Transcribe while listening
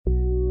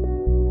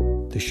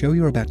The show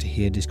you're about to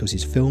hear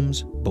discusses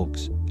films,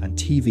 books, and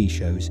TV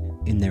shows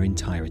in their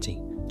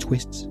entirety,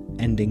 twists,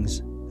 endings,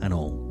 and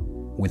all,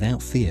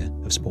 without fear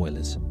of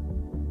spoilers.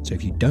 So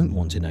if you don't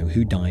want to know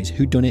who dies,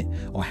 who done it,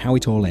 or how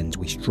it all ends,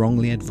 we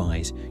strongly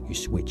advise you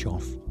switch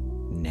off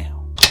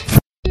now.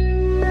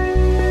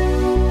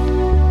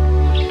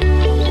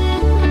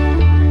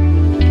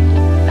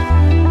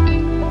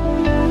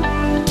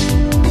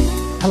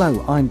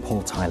 Hello, I'm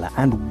Paul Tyler,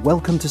 and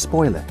welcome to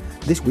Spoiler.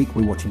 This week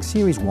we're watching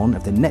Series 1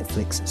 of the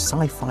Netflix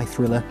sci-fi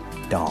thriller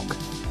Dark.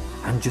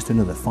 And just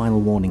another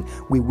final warning,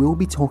 we will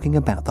be talking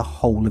about the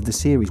whole of the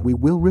series. We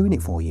will ruin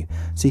it for you.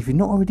 So if you've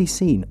not already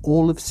seen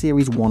all of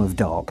Series 1 of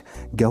Dark,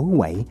 go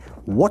away,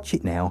 watch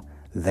it now,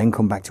 then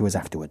come back to us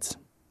afterwards.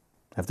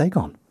 Have they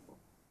gone?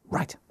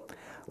 Right,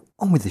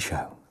 on with the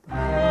show.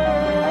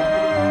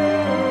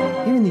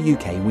 Here in the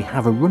UK, we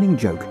have a running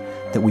joke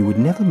that we would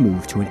never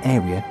move to an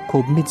area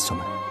called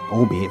Midsomer,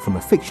 albeit from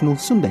a fictional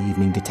Sunday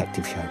evening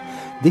detective show.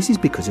 This is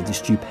because of the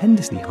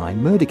stupendously high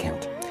murder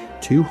count,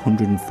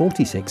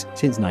 246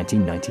 since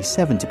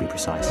 1997 to be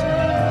precise.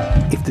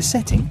 If the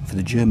setting for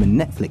the German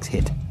Netflix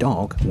hit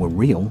Dark were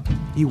real,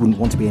 you wouldn't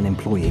want to be an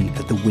employee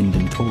at the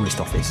Wyndham Tourist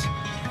Office.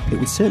 It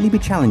would certainly be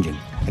challenging,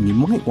 and you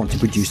might want to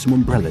produce some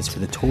umbrellas for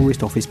the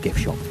Tourist Office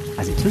gift shop,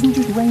 as it doesn't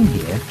just rain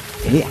here,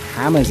 it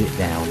hammers it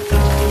down.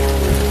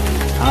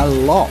 A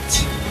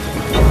lot.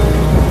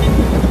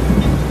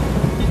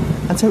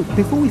 And so,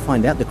 before we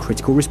find out the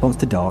critical response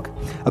to Dark,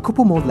 a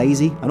couple more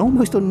lazy and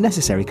almost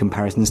unnecessary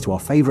comparisons to our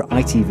favourite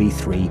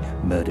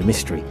ITV3 murder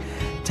mystery.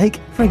 Take,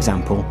 for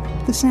example,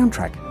 the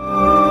soundtrack.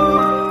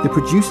 The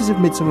producers of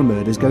Midsomer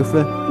Murders go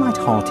for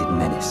light-hearted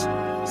menace,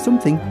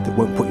 something that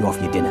won't put you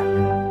off your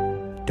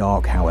dinner.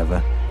 Dark,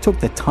 however, took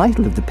the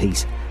title of the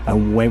piece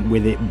and went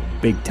with it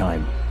big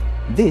time.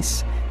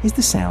 This is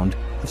the sound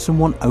of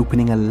someone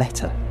opening a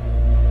letter.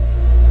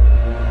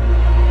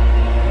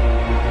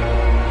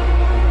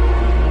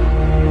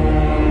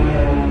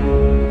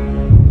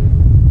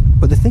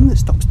 But the thing that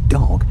stops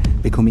Dark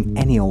becoming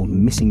any old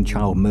missing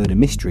child murder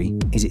mystery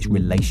is its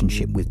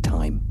relationship with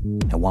time.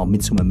 Now, while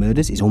Midsomer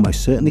Murders is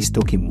almost certainly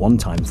stuck in one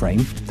time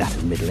frame, that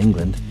of Middle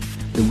England,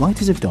 the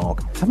writers of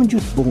Dark haven't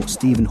just bought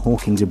Stephen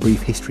Hawking's A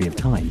Brief History of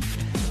Time,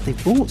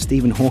 they've bought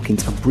Stephen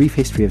Hawking's A Brief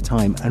History of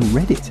Time and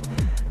read it.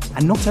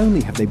 And not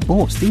only have they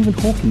bought Stephen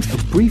Hawking's A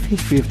Brief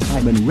History of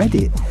Time and read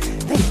it,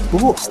 they've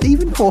bought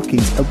Stephen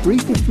Hawking's A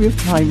Brief History of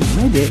Time,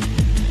 read it,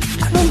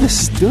 and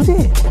understood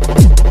it.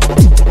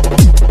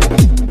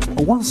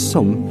 While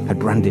some had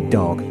branded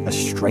Dark as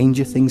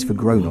Stranger Things for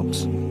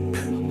grown-ups,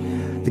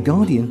 The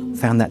Guardian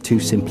found that too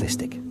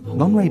simplistic.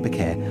 Lon Ray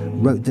Becker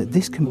wrote that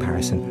this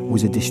comparison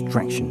was a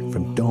distraction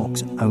from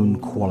Dark's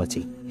own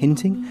quality,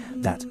 hinting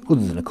that,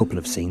 other than a couple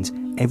of scenes,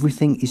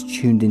 everything is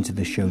tuned into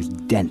the show's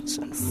dense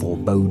and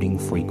foreboding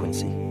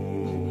frequency.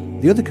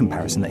 The other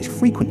comparison that is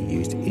frequently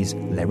used is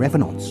Les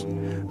Revenants.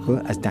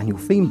 But as Daniel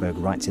Feinberg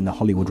writes in The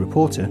Hollywood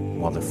Reporter,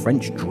 while the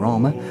French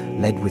drama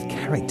led with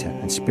character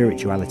and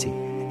spirituality,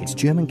 its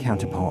German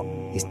counterpart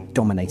is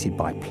dominated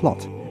by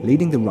plot,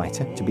 leading the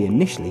writer to be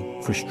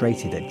initially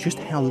frustrated at just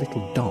how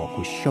little Dark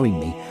was showing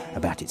me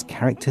about its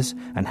characters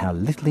and how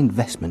little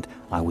investment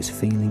I was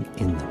feeling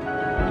in them.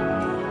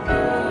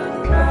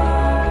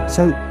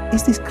 So,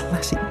 is this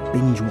classic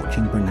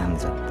binge-watching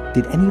bonanza?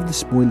 Did any of the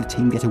spoiler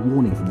team get a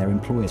warning from their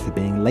employers for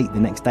being late the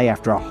next day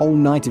after a whole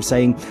night of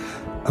saying,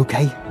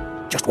 "Okay,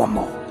 just one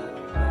more"?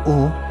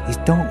 Or is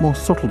Dark more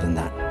subtle than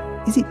that?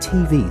 Is it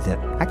TV that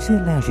actually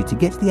allows you to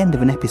get to the end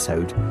of an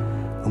episode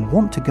and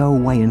want to go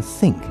away and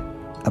think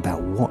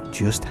about what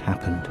just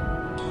happened?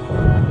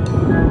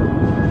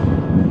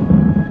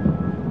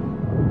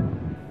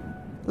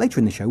 Later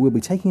in the show, we'll be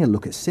taking a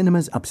look at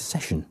cinema's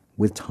obsession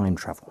with time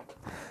travel.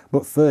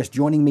 But first,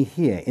 joining me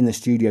here in the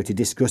studio to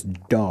discuss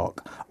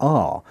Dark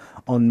are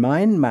On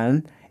mein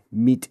Mann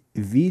mit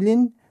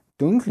vielen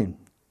dunklen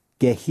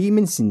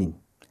Geheimnissen,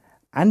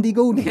 Andy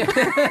Golding,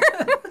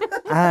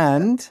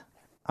 and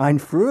ein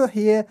Früher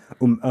hier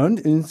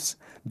uns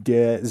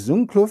der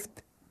Zunkunft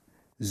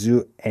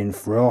zu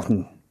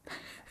entfroren,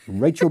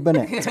 Rachel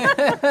Burnett.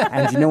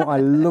 And you know what I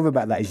love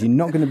about that is you're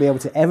not going to be able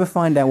to ever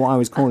find out what I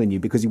was calling you,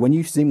 because when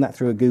you zoom that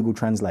through a Google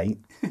Translate,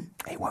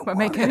 it won't work.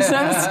 Make any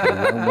sense.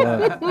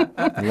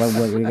 It won't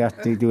work. We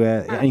have to do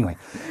anyway.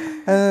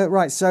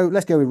 Right, so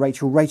let's go with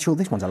Rachel. Rachel,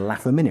 this one's a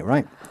laugh a minute,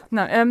 right?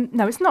 No,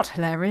 it's not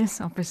hilarious,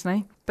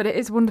 obviously, but it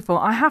is wonderful.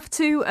 I have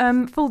to,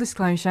 full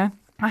disclosure,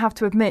 I have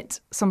to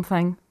admit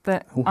something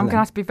that I'm going to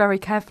have to be very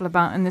careful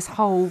about in this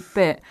whole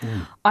bit.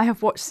 I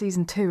have watched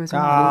season 2 as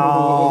well.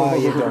 Oh,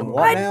 you done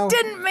what now? I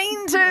didn't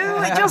mean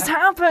to. It just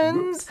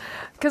happened.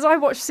 Because I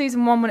watched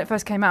season 1 when it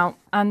first came out,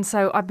 and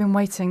so I've been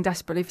waiting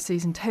desperately for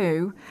season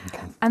 2.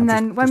 Okay. And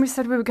then when we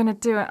said we were going to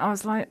do it, I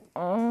was like,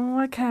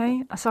 oh,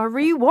 okay. So I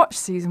rewatched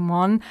season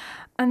 1,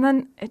 and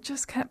then it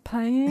just kept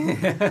playing,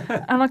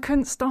 and I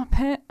couldn't stop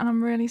it, and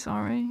I'm really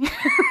sorry.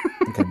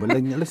 Okay, but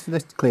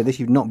let's clear this.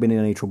 You've not been in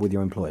any trouble with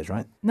your employers,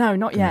 right? No,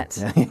 not yet.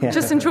 Yeah.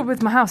 Just in trouble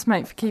with my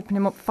housemate for keeping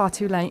him up far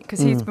too late, because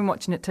he's been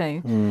watching it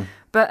too.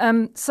 But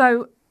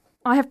so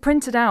I have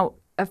printed out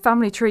a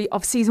family tree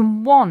of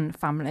season 1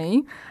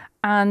 family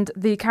and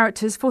the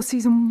characters for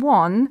season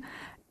 1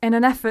 in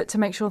an effort to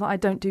make sure that I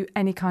don't do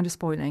any kind of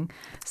spoiling.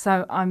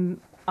 So I'm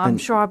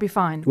sure I'll be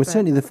fine. Well,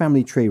 certainly the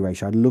family tree,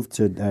 Rachel, I'd love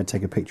to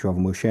take a picture of,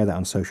 and we'll share that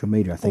on social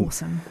media, I think.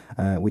 Awesome.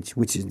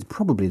 Which is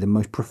probably the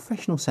most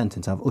professional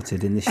sentence I've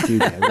uttered in this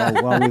studio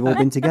while we've all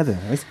been together.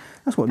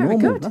 That's what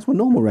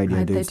normal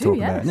radio dudes talk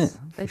about, isn't it?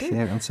 They do.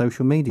 Share it on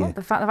social media. Well,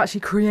 the fact they've actually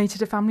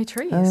created a family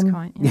tree is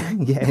quite... Yeah,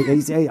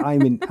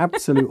 I'm in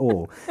absolute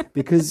awe,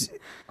 because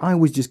I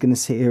was just going to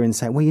sit here and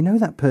say, well, you know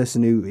that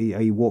person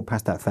who walked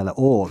past that fella,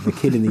 or the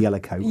kid in the yellow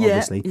coat,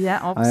 obviously.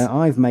 Yeah, obviously.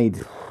 I've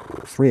made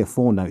 3 or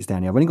 4 notes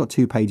down here. I've only got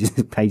 2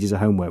 pages of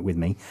homework with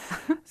me.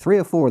 3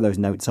 or 4 of those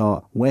notes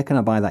are, where can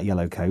I buy that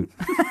yellow coat?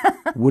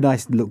 Would I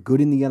look good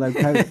in the yellow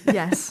coat?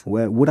 Yes.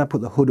 Would I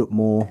put the hood up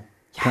more?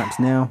 Perhaps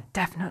now?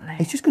 Definitely.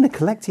 It's just going to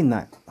collect in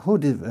that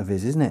hood of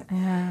his, isn't it?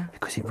 Yeah.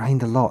 Because it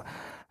rained a lot.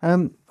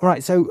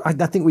 Right, so I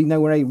think we know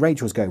where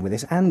Rachel's going with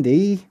this.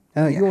 Andy,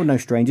 you're no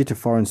stranger to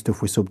foreign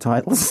stuff with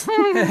subtitles.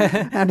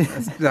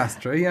 That's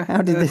true, yeah.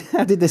 How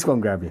did this one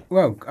grab you?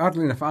 Well,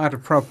 oddly enough, I had a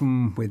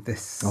problem with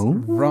this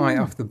right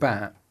off the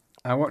bat.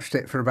 I watched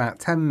it for about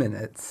 10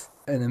 minutes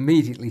and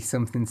immediately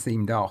something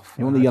seemed off.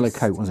 You want the yellow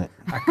coat, was it?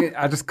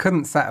 I just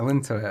couldn't settle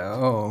into it at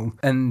all.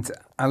 And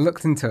I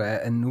looked into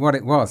it, and what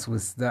it was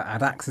that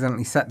I'd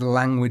accidentally set the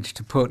language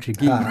to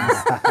Portuguese.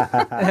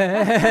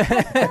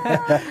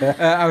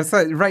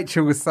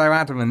 Rachel was so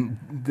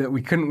adamant that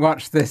we couldn't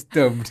watch this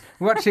dubbed.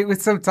 Watch it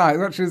with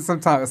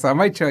subtitles. So I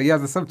made sure,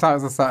 the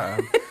subtitles are set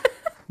up.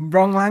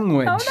 Wrong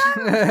language. Oh,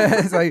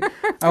 no. So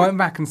I went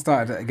back and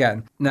started it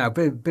again. Now, a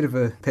bit of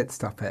a pit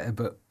stop here,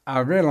 but I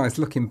realised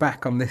looking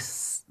back on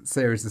this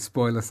series of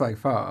spoilers so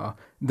far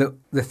that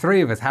the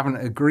 3 of us haven't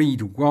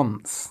agreed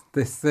once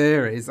this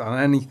series on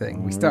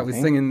anything. We start with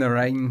Singing in the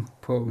Rain.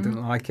 Paul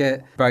didn't like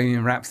it.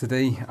 Bohemian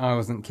Rhapsody, I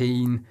wasn't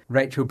keen.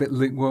 Rachel a bit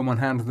lukewarm on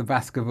Hand of the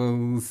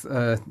Baskervilles.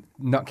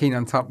 Not keen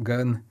on Top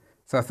Gun.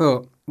 So I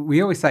thought,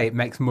 we always say it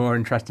makes more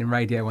interesting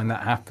radio when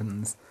that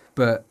happens.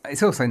 But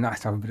it's also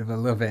nice to have a bit of a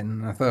love in.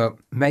 And I thought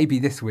maybe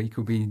this week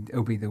will be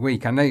the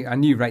week. I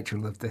knew Rachel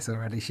loved this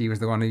already. She was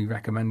the one who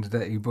recommended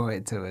it, who brought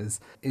it to us.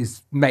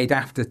 It's made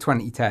after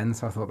 2010,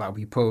 so I thought that would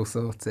be Paul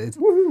sorted.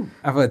 Woo-hoo.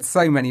 I've heard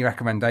so many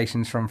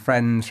recommendations from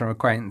friends, from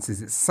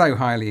acquaintances. It's so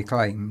highly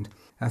acclaimed.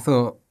 I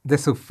thought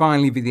this will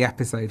finally be the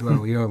episode where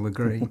we all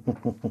agree.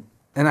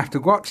 And after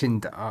watching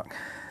Dark,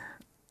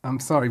 I'm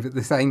sorry, but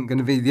this ain't going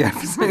to be the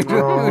episode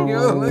where we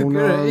all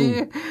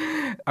agree. No.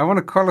 I want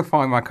to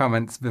qualify my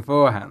comments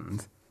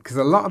beforehand, because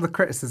a lot of the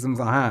criticisms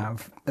I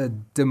have are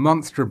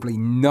demonstrably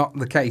not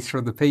the case for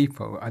other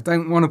people. I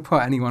don't want to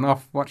put anyone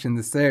off watching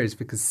the series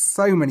because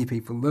so many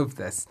people love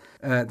this.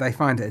 They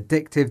find it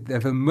addictive.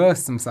 They've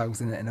immersed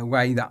themselves in it in a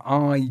way that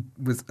I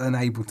was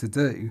unable to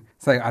do.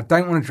 So I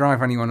don't want to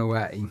drive anyone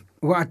away.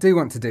 What I do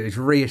want to do is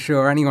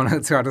reassure anyone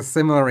else who had a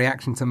similar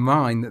reaction to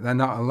mine that they're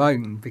not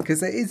alone,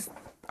 because it is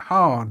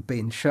hard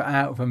being shut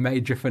out of a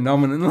major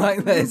phenomenon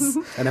like this.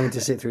 And having to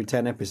sit through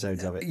 10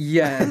 episodes of it.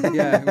 Yeah,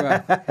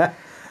 well,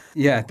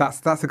 yeah,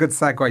 that's a good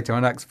segue to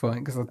our next point,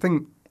 because I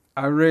think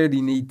I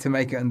really need to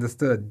make it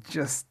understood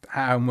just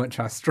how much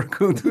I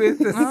struggled with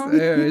this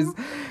series.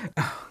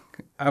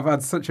 I've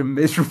had such a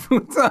miserable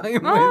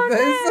time with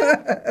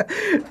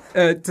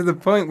this, to the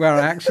point where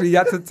I actually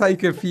had to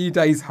take a few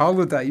days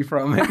holiday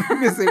from it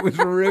because it was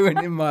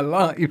ruining my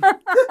life.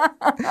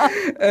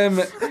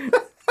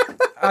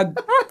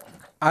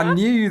 I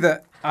knew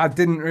that I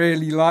didn't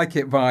really like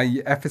it by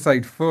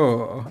episode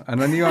 4,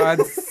 and I knew I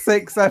had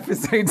 6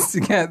 episodes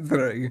to get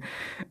through.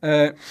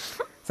 So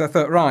I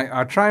thought, right,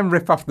 I'll try and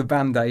rip off the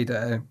Band-Aid.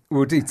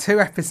 We'll do 2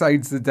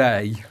 episodes a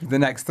day for the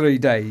next 3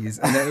 days,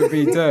 and it'll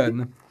be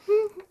done.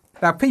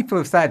 Now, people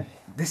have said,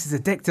 this is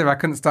addictive, I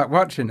couldn't stop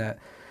watching it.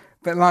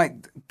 But,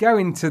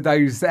 going to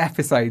those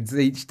episodes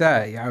each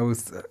day, I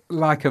was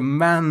like a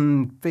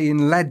man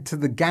being led to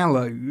the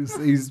gallows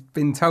who's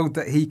been told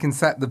that he can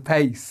set the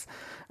pace.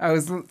 I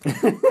was one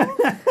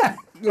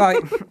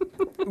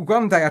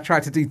day I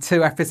tried to do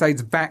 2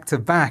 episodes back to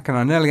back and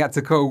I nearly had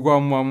to call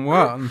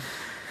 111.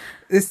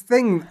 This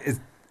thing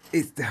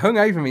it's hung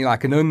over me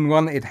like an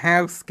unwanted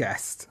house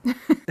guest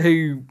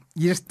who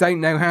you just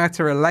don't know how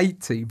to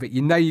relate to, but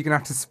you know you're going to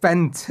have to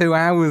spend 2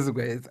 hours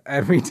with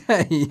every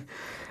day.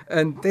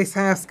 And this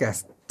house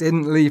guest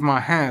didn't leave my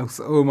house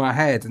or my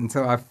head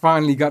until I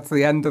finally got to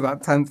the end of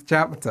that 10th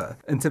chapter.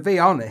 And to be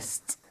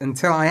honest,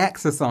 until I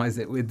exercise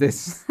it with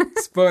this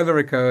spoiler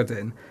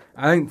recording,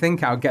 I don't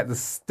think I'll get the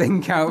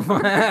stink out of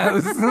my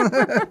house.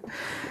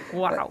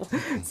 Wow.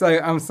 So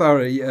I'm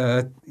sorry.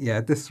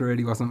 This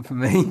really wasn't for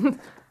me.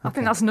 I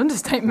think that's an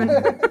understatement.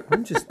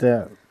 I'm just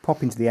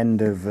popping to the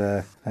end of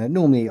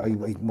normally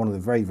one of the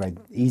very, very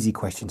easy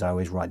questions I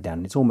always write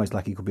down. It's almost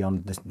like it could be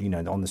on this,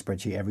 on the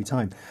spreadsheet every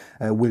time.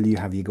 Will you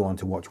have you go on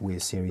to watch We're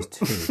Series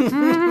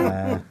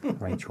 2?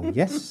 Rachel,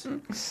 yes.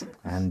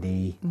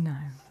 Andy,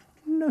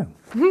 no.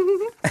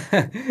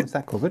 Is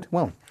that covered?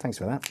 Well, thanks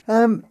for that.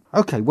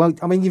 Okay, well,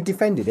 I mean, you've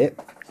defended it.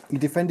 You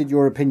defended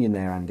your opinion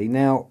there, Andy.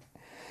 Now,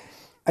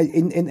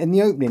 In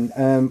the opening,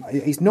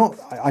 it's not.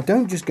 I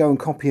don't just go and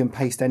copy and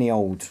paste any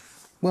old.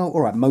 Well,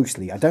 all right,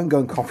 mostly. I don't go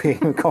and copy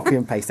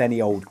and paste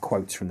any old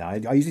quotes from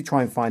that. I usually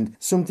try and find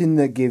something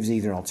that gives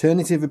either an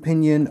alternative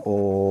opinion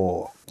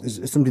or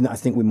something that I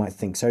think we might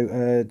think.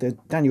 So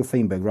Daniel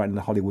Feinberg, writing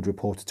the Hollywood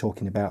Reporter,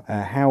 talking about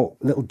how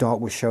little Dark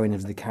was showing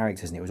us the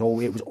characters, and it was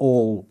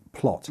all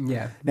plot.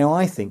 Yeah. Now,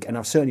 I think, and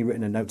I've certainly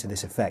written a note to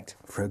this effect,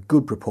 for a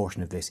good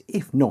proportion of this,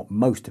 if not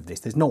most of this,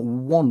 there's not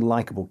one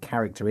likeable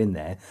character in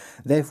there.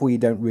 Therefore, you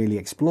don't really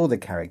explore the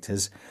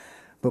characters,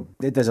 but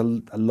there's a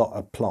lot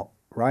of plot.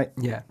 Right?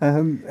 Yeah.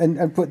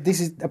 But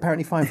this is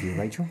apparently fine for you,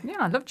 Rachel. Yeah,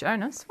 I love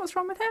Jonas. What's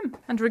wrong with him?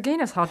 And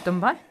Regina's hard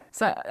done by.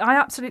 So I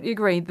absolutely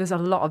agree. There's a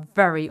lot of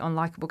very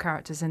unlikable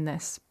characters in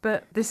this.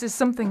 But this is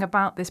something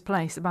about this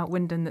place, about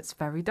Wyndon, that's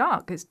very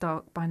dark. It's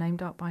dark by name,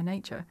 dark by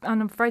nature. And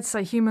I'm afraid to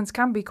say humans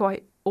can be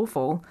quite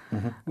awful.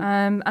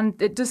 Mm-hmm.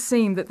 And it does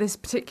seem that this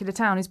particular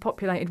town is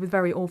populated with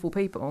very awful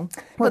people.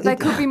 But there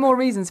could be more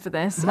reasons for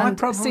this.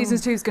 Season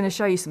 2 is going to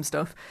show you some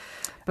stuff.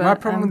 But, my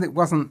problem with it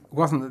wasn't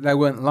that there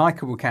weren't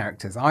likeable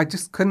characters. I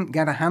just couldn't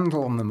get a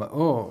handle on them at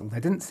all.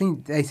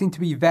 They seemed to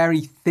be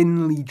very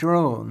thinly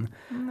drawn.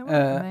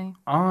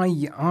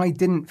 I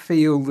didn't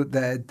feel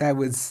that there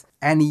was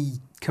any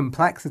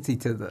complexity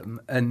to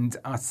them, and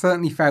I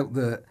certainly felt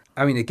that.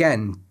 I mean,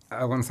 again,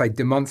 I want to say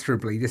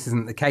demonstrably, this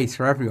isn't the case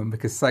for everyone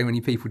because so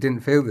many people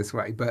didn't feel this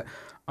way, but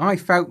I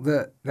felt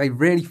that they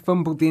really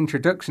fumbled the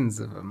introductions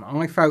of them.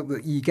 I felt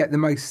that you get the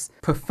most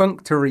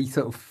perfunctory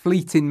sort of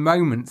fleeting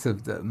moments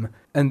of them,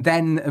 and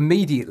then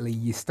immediately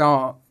we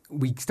start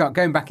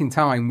going back in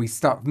time, we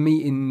start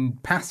meeting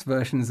past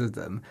versions of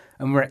them,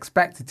 and we're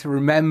expected to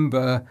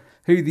remember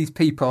who these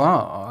people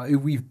are, who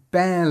we've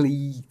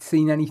barely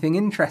seen anything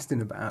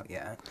interesting about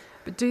yet.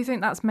 But do you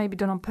think that's maybe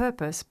done on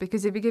purpose?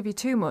 Because if you give you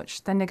too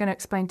much, then they're going to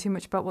explain too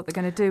much about what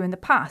they're going to do in the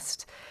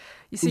past.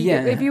 You see,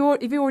 if you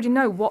already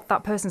know what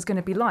that person's going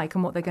to be like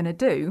and what they're going to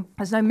do,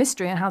 there's no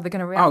mystery in how they're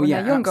going to react when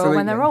they're younger or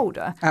when they're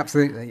older.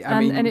 Absolutely.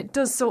 And it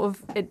does sort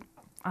of...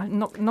 I'm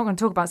not going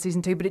to talk about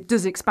season 2, but it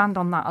does expand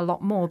on that a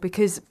lot more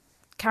because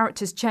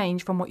characters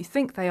change from what you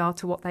think they are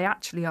to what they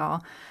actually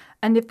are.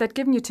 And if they'd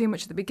given you too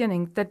much at the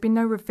beginning, there'd be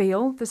no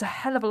reveal. There's a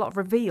hell of a lot of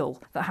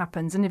reveal that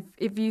happens. And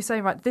if you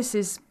say, right, this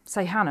is,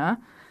 say, Hannah...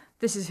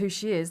 this is who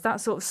she is, that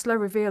sort of slow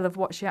reveal of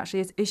what she actually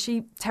is. Is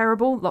she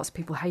terrible? Lots of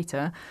people hate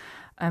her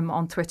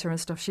on Twitter and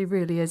stuff. She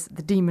really is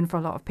the demon for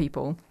a lot of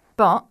people.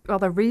 But are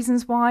there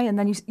reasons why? And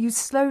then you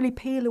slowly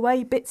peel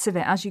away bits of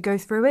it as you go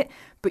through it.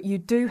 But you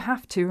do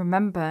have to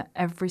remember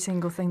every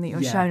single thing that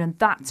you're shown. And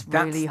that's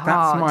really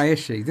hard. That's my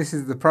issue. This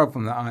is the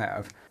problem that I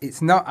have.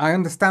 It's not, I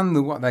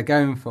understand what they're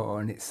going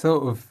for. And it's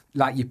sort of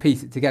like you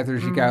piece it together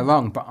as you go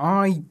along. But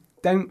I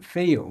don't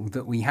feel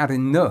that we had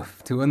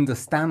enough to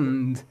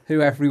understand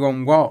who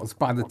everyone was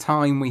by the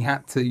time we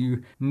had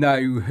to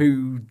know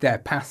who their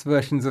past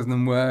versions of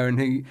them were and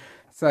who...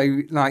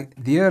 So, like,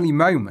 the early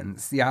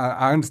moments,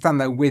 I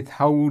understand they're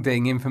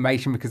withholding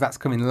information because that's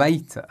coming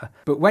later.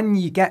 But when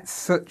you get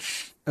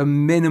such a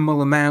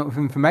minimal amount of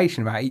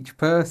information about each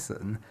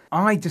person,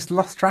 I just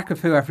lost track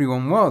of who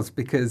everyone was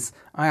because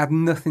I had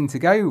nothing to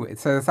go with.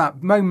 So there's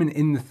that moment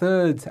in the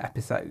third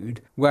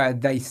episode where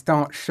they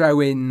start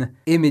showing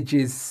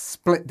images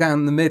split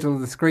down the middle of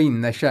the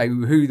screen. They show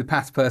who the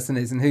past person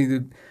is and who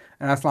the...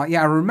 And I was like,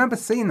 yeah, I remember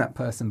seeing that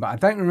person, but I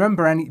don't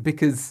remember any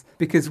because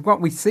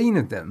what we've seen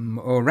of them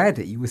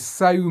already was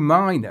so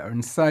minor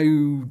and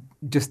so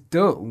just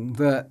dull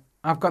that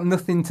I've got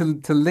nothing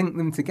to link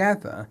them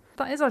together.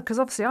 That is odd, because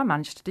obviously I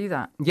managed to do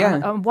that.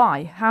 Yeah. And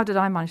why? How did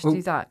I manage to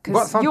do that?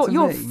 Because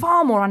you're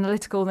far more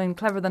analytical and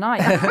clever than I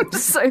am.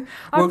 So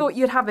I thought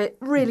you'd have it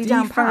really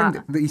down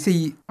pat. You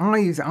see,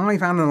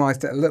 I've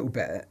analysed it a little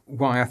bit,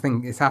 why I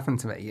think it's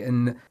happened to me.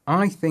 And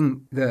I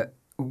think that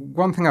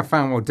one thing I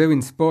found while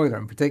doing spoiler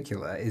in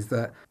particular is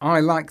that I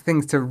like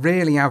things to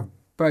really have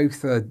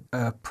both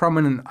a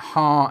prominent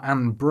heart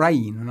and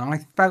brain. And I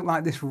felt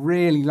like this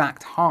really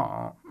lacked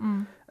heart.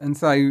 And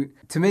so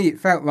to me, it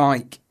felt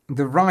like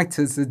the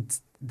writers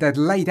they'd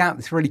laid out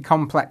this really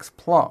complex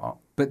plot,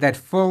 but they'd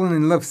fallen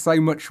in love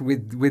so much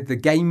with the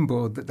game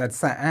board that they'd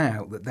set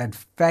out that they'd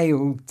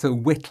failed to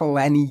whittle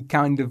any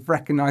kind of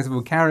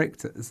recognisable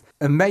characters.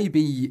 And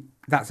maybe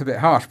that's a bit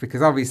harsh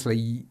because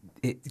obviously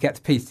it gets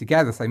pieced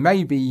together. So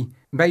maybe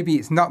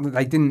it's not that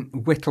they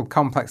didn't whittle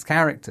complex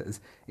characters.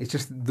 It's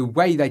just the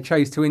way they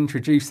chose to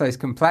introduce those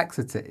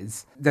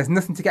complexities. There's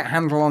nothing to get a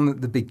handle on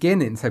at the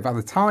beginning. So by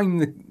the time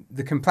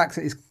the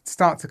complexities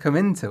start to come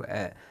into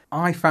it,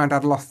 I found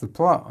I'd lost the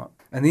plot.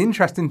 And the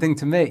interesting thing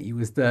to me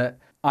was that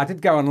I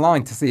did go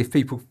online to see if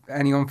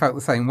anyone felt the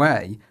same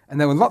way. And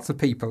there were lots of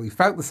people who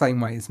felt the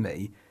same way as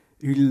me,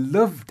 who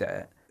loved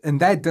it. And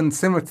they're done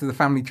similar to the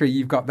family tree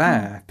you've got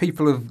there.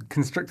 People have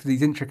constructed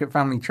these intricate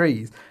family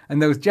trees.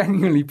 And there was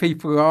genuinely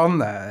people on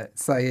there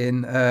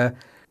saying,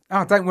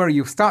 oh, don't worry,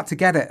 you'll start to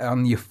get it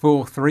on your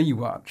 4th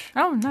rewatch.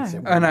 Oh,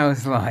 no. And I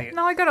was like...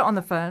 No, I got it on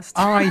the first.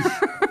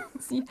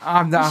 You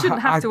shouldn't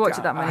have to watch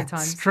it that many times.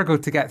 I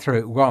struggled to get through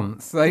it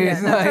once. So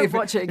don't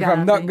watch it again. If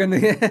I'm not going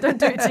to... Don't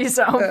do it to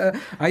yourself.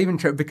 I even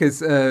tried,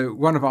 because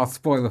one of our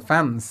spoiler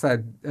fans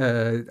said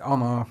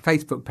on our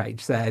Facebook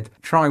page, said,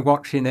 try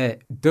watching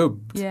it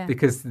dubbed,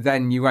 because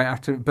then you won't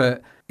have to...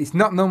 But it's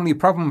not normally a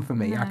problem for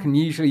me. No. I can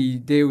usually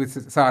deal with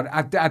it. So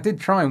I did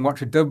try and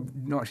watch it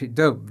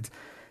dubbed.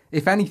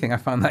 If anything, I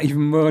found that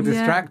even more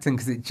distracting,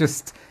 because it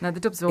just... No,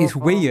 the dub's awful. It's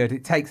weird.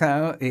 It takes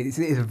out... It's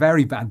a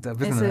very bad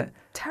dub, isn't it?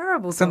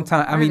 Terrible dub.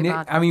 Sometimes,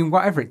 I mean,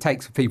 whatever it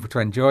takes for people to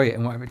enjoy it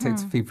and whatever it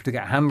takes for people to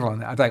get a handle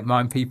on it, I don't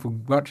mind people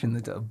watching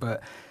the dub,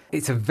 but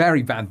it's a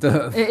very bad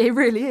dub. It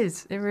really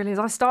is. It really is.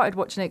 I started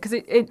watching it because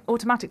it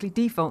automatically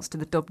defaults to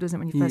the dub, doesn't it,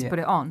 when you first put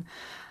it on?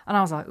 And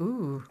I was like,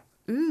 ooh.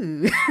 So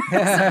now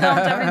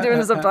I'm definitely doing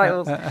the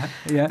subtitles.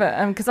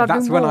 But because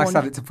that's when I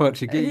set it to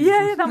Portuguese.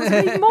 Yeah, that was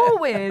even more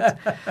weird.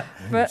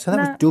 But so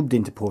that was dubbed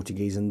into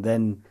Portuguese and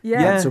then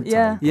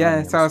subtitled.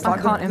 Yeah. So I was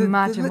like, I can't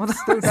imagine what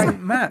still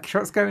don't match.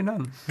 What's going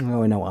on?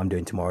 Oh, I know what I'm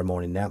doing tomorrow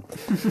morning now.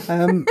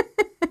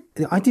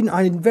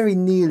 I very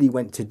nearly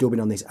went to dubbing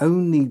on this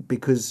only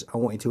because I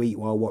wanted to eat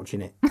while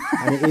watching it.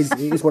 And it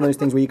is one of those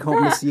things where you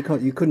can't miss. You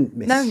couldn't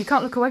miss. No, you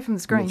can't look away from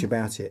the screen. Much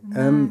about it.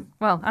 No.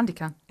 Well, Andy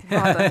can.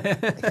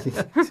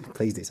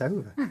 Pleased it's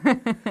over.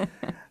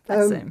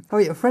 That's him.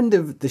 A friend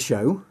of the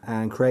show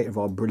and creator of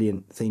our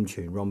brilliant theme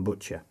tune, Ron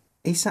Butcher.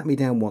 He sat me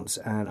down once,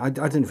 and I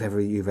don't know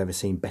if you've ever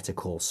seen Better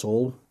Call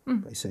Saul.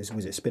 Was it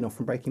a spin-off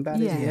from Breaking Bad?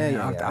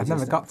 Yeah. I've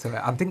never got to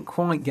it. I didn't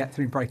quite get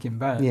through Breaking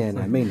Bad. Yeah,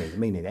 no, me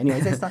neither.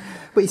 Anyway,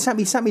 but he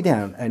sat me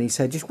down and he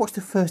said, just watch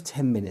the first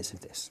 10 minutes of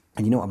this.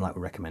 And you know what I'm like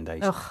with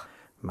recommendations. Ugh.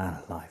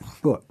 Man alive.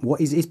 But what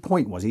his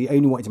point was, he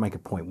only wanted to make a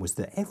point, was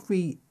that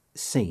every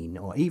scene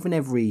or even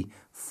every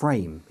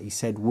frame, he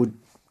said,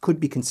 could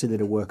be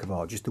considered a work of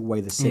art, just the way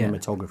the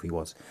cinematography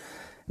was.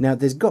 Now,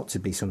 there's got to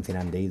be something,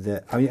 Andy,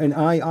 that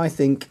I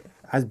think...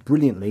 As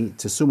brilliantly,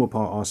 to sum up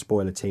our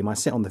spoiler team, I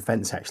sit on the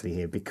fence actually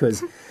here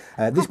because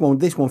this one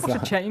for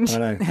change. I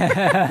know.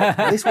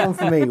 This one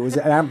for me was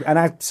an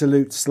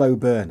absolute slow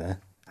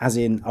burner. As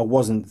in, I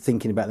wasn't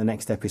thinking about the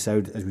next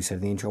episode, as we said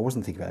in the intro. I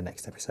wasn't thinking about the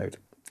next episode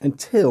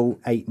until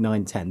 8,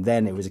 9, 10.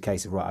 Then it was a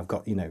case of, right, I've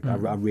got,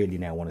 I really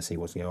now want to see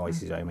what's going on.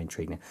 I'm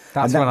intrigued now.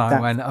 That's when I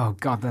went, oh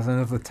God, there's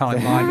another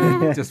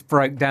timeline. It just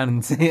broke down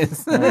in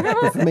tears.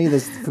 But for me,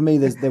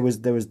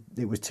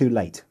 it was too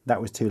late.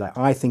 That was too late.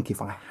 I think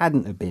if I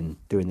hadn't have been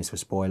doing this for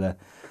spoiler,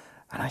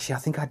 and actually I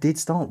think I did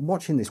start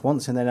watching this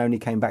once and then only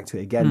came back to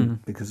it again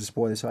because of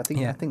spoilers. So I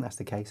think that's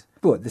the case.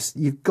 But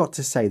you've got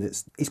to say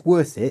that it's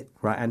worth it,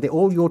 right? And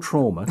all your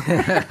trauma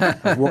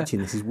of watching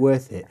this is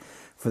worth it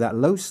for that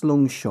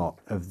low-slung shot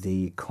of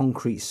the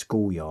concrete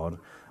schoolyard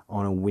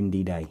on a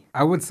windy day.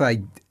 I would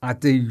say I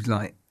do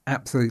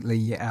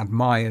absolutely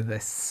admire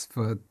this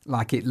for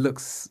it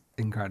looks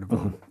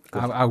incredible.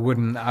 I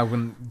wouldn't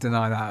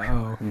deny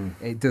that.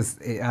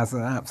 It has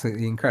an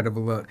absolutely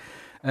incredible look.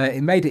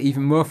 It made it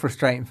even more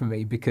frustrating for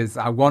me because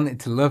I wanted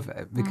to love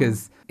it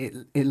because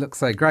it looks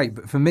so great.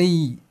 But for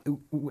me,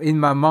 in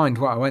my mind,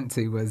 what I went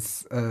to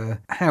was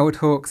Howard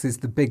Hawks'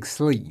 The Big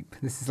Sleep.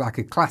 This is like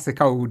a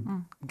classic old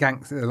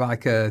gangster,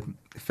 like a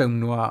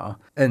film noir.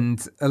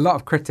 And a lot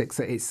of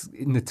critics, it's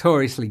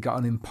notoriously got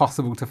an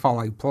impossible to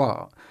follow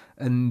plot.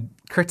 And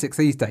critics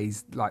these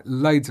days,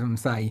 loads of them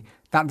say,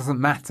 that doesn't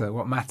matter.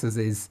 What matters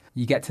is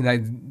you get to know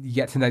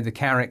the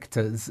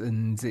characters,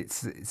 and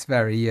it's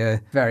very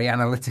very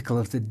analytical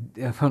of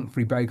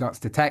Humphrey Bogart's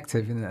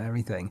detective and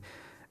everything.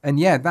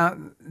 And that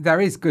there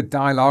is good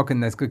dialogue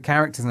and there's good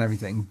characters and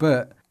everything,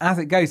 but as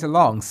it goes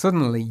along,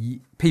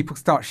 suddenly people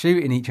start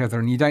shooting each other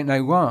and you don't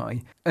know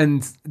why,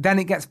 and then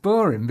it gets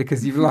boring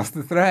because you've lost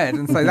the thread.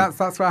 And so that's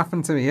what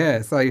happened to me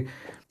here. So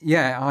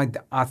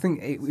I think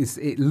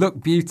it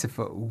looked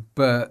beautiful,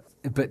 but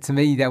to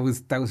me there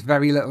was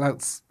very little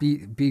else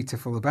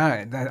beautiful about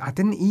it. I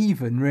didn't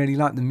even really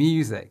like the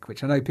music,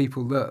 which I know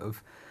people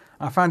love.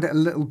 I found it a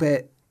little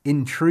bit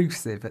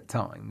intrusive at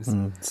times.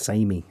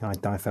 Samey. I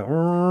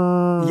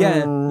felt...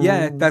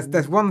 Yeah.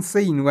 There's one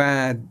scene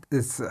where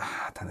there's...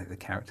 I don't know the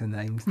character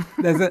names.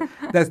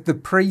 There's the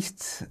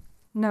priest...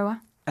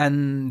 Noah.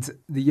 And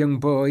the young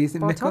boy, is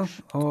it Mickle?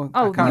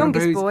 The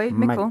youngest boy,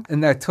 Mickle.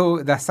 And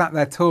they're sat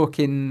there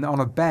talking on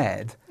a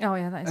bed. Oh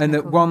yeah, that is and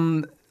Mickle. At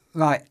one,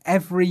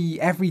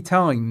 every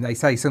time they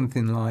say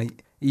something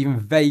even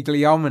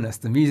vaguely ominous,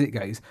 the music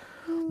goes,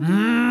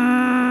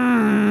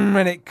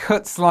 and it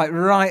cuts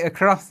right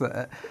across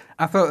it.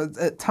 I thought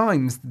at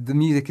times the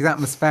music is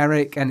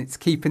atmospheric and it's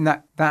keeping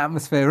that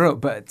atmosphere up,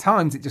 but at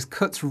times it just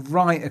cuts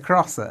right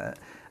across it.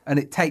 And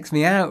it takes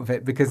me out of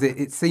it because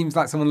it seems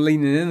like someone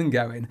leaning in and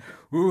going,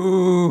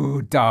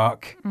 ooh,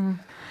 dark.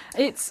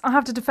 I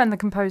have to defend the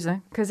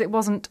composer because it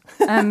wasn't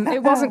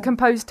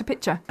composed to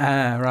picture.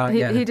 Right.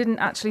 He didn't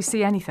actually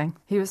see anything.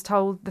 He was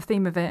told the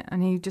theme of it,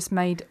 and he just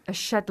made a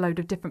shed load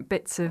of different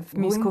bits of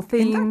musical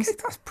themes. In that case,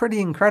 that's pretty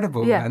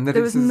incredible. Yeah, then, that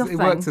there was nothing.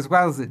 It works as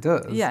well as it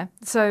does. Yeah.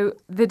 So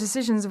the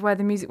decisions of where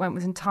the music went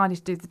was entirely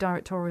to do with the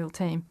directorial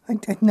team.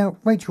 Now,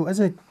 Rachel, as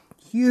a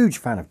huge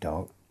fan of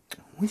Dark,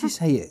 would you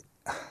say it?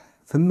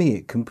 for me,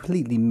 it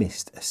completely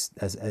missed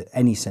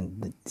any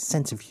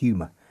sense of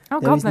humour.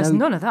 Oh, God, there's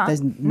none of that.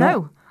 There's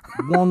no.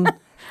 One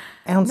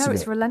ounce No, of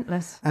it's it.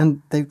 relentless.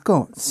 And they've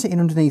got,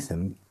 sitting underneath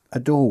them, a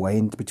doorway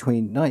in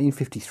between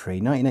 1953,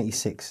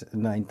 1986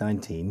 and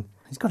 1919.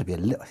 There's got to be a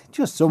little,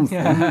 just something.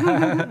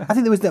 I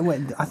think there was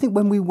that. I think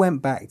when we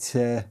went back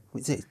to,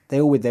 what's it? They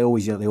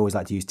always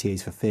like to use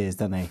Tears for Fears,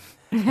 don't they?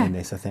 In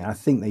this, I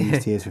think they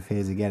use Tears for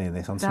Fears again in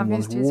this on They have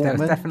someone's used Tears for There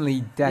was Walkman.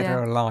 definitely Dead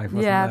or Alive,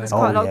 wasn't Yeah, there? there's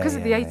quite a lot, because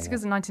of the yeah.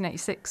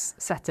 1986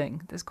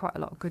 setting, there's quite a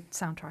lot of good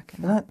soundtrack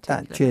in That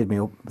particular cheered me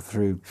up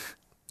through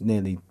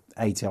nearly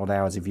 80 odd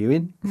hours of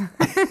viewing.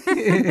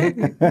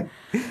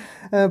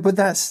 But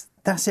that's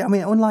it. I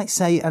mean, unlike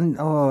say, and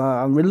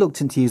I'm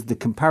reluctant to use the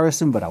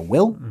comparison, but I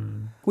will.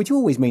 Which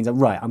always means,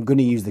 right, I'm going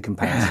to use the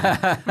comparison.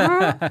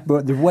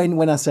 But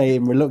when I say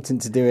I'm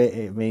reluctant to do it,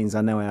 it means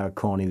I know how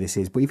corny this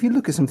is. But if you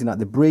look at something like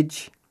The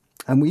Bridge,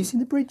 and were you seen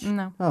The Bridge?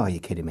 No. Oh,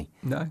 you're kidding me.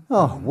 No.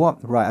 Oh,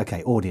 what? Right,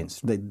 okay,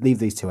 audience, leave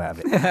these two out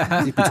of it.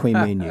 It's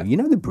between me and you. You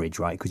know The Bridge,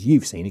 right? Because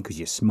you've seen it, because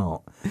you're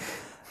smart.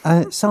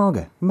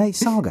 Saga, mate,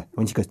 Saga,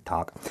 when she goes,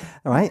 talk.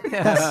 All right?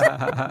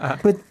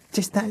 But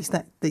just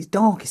that, it's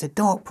dark. It's a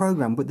dark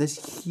programme, but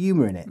there's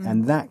humour in it.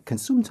 And that can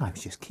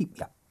sometimes just keep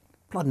you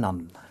plodding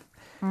on.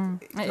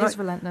 It is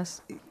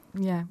relentless.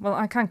 Yeah, well,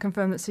 I can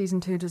confirm that season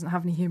 2 doesn't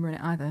have any humour in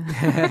it either.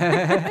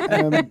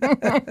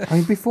 I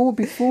mean, before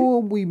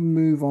we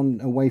move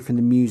on away from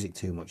the music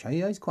too much,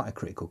 it's quite a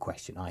critical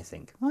question, I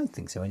think. I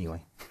think so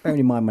anyway. Bearing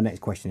in mind my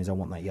next question is I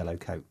want that yellow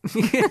coat.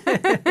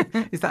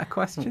 Is that a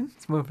question?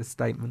 It's more of a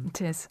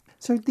statement. It is.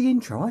 So the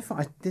intro,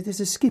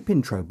 there's a skip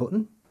intro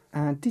button.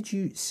 Did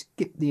you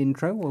skip the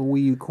intro, or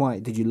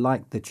did you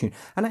like the tune?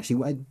 And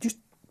actually, just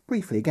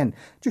briefly again,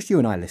 just you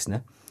and I,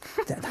 listener,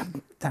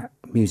 that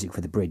music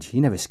for The Bridge, you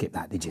never skipped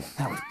that, did you?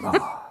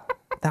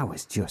 That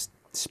was just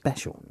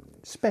special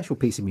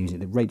piece of music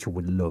that Rachel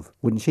would love,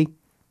 wouldn't she?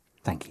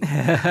 Thank you.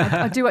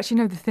 I do actually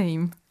know the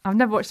theme. I've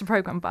never watched the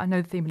programme, but I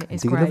know the theme and it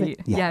is Do you love great.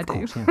 it? Yeah, I of do.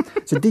 course, yeah.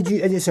 So did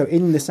you? So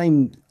in the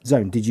same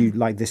zone, did you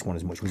like this one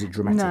as much? Was it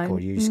dramatic, No, or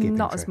did you skip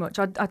not intro? as much.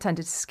 I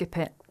tended to skip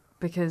it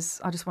because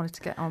I just wanted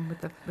to get on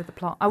with the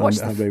plot. I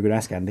watched I'm the very good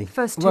ask, Andy.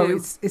 first two. Well,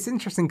 it's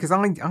interesting because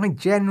I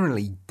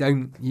generally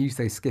don't use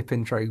those skip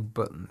intro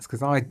buttons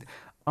because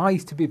I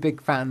used to be a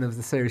big fan of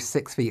the series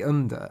 6 Feet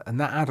Under, and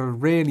that had a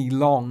really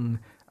long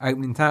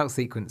opening title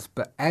sequence,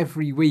 but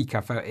every week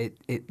I felt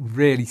it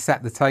really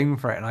set the tone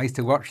for it, and I used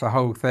to watch the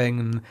whole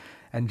thing and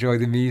enjoy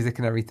the music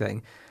and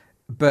everything.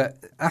 But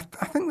I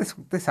think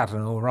this had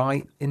an all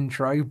right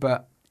intro,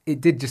 but it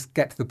did just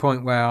get to the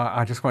point where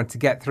I just wanted to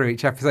get through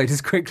each episode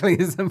as quickly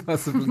as I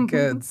possibly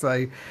could.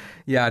 So,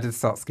 yeah, I did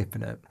start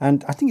skipping it.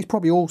 And I think it's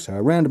probably also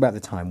around about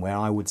the time where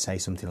I would say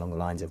something along the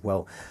lines of,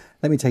 well,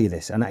 let me tell you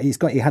this, and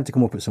it had to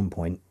come up at some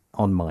point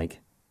on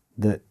mic,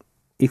 that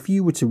if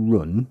you were to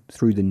run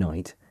through the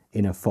night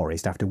in a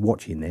forest after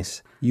watching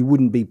this, you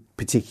wouldn't be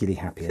particularly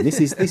happy. And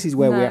this is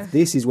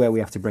where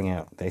we have to bring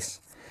out this.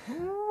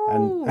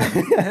 And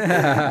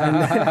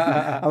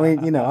I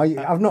mean,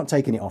 I've not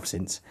taken it off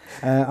since.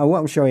 What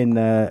I'm showing,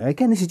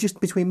 again, this is just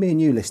between me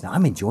and you, listener.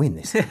 I'm enjoying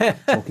this.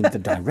 Talking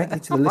directly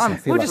to the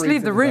listener. We'll just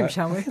leave the room,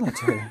 shall we? I feel like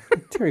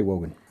Terry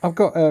Wogan. I've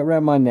got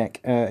around my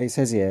neck, it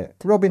says here,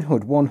 Robin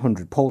Hood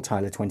 100, Paul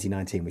Tyler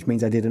 2019, which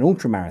means I did an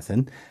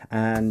ultramarathon.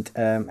 And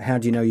how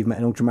do you know you've met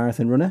an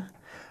ultramarathon runner?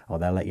 Oh,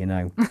 they'll let you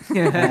know.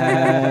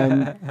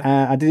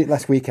 I did it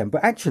last weekend.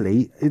 But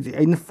actually,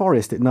 in the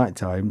forest at night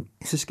time,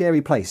 it's a scary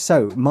place.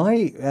 So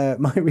my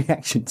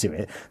reaction to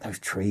it, those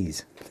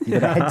trees.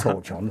 You've got a head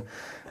torch on.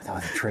 Oh,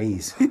 the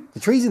trees.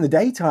 The trees in the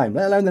daytime,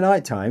 let alone the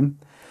night time.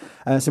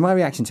 So my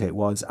reaction to it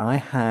was I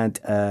had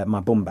my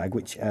bum bag,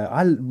 which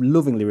I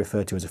lovingly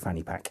refer to as a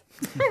fanny pack.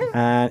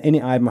 And in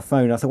it I had my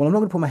phone. I thought, well, I'm not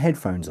going to put my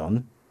headphones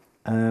on.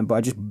 But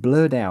I just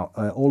blurred out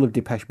all of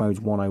Depeche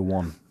Mode's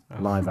 101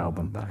 live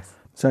album. Nice.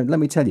 So let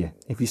me tell you,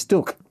 if you're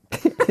stuck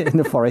in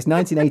the forest,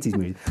 1980s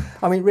music.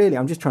 I mean, really,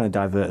 I'm just trying to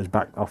divert us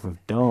back off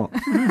of dark.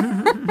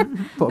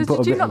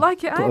 Did you not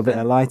like it Put a bit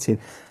of light in.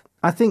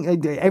 I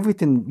think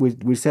everything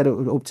we said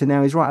up to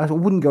now is right. I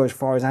wouldn't go as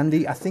far as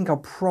Andy. I think I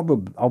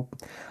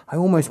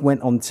almost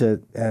went on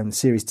to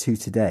Series 2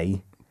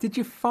 today. Did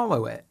you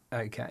follow it?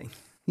 Okay.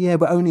 Yeah,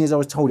 but only as I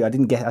was told it. I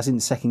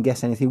didn't second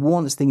guess anything.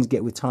 Once things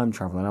get with time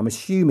travel, and I'm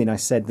assuming I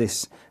said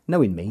this,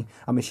 knowing me,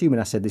 I'm assuming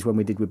I said this when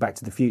we did with Back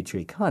to the Future.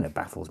 It kind of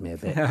baffles me a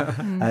bit.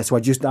 So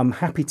I'm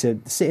happy to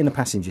sit in the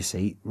passenger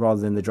seat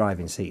rather than the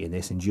driving seat in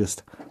this and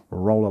just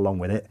roll along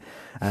with it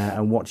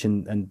and watch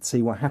and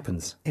see what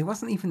happens. It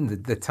wasn't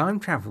even the time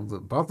travel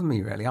that bothered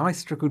me, really. I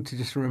struggled to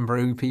just remember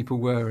who people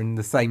were in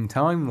the same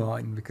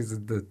timeline because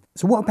of the...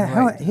 So what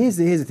about here's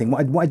the thing.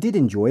 What I did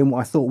enjoy and what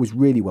I thought was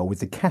really well was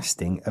the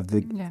casting of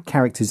the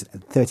characters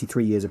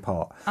 33 years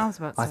apart. I was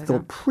about to I say thought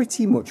that.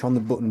 pretty much on the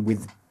button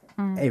with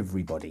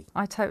everybody.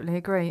 I totally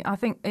agree. I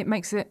think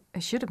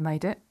it should have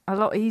made it a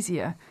lot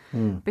easier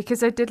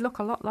because they did look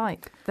a lot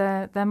like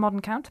their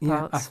modern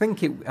counterparts. Yeah,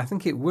 I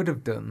think it would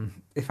have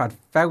done if I'd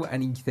felt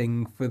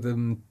anything for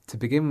them to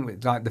begin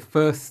with, like the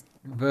first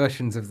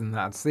versions of them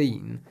that I'd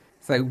seen.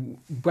 So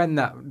when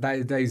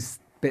those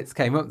bits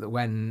came up, that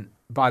when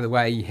by the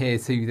way,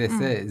 here's who this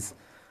is.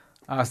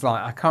 I was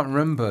like, I can't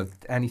remember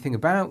anything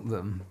about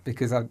them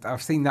because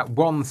I've seen that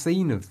one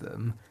scene of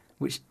them,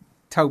 which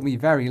told me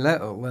very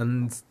little,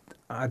 and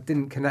I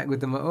didn't connect with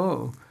them at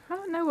all. I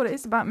don't know what it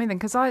is about me then,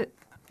 because I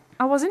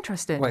was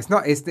interested. Well, it's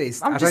not. I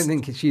don't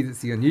think it's you that's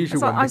the unusual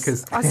one,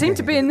 because I seem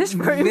to be in this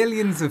room.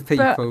 Millions of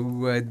people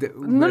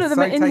none of them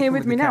are in here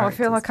with me now. I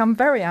feel like I'm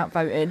very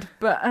outvoted,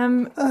 but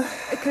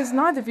because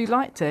neither of you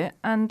liked it,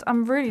 and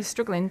I'm really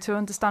struggling to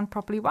understand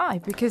properly why.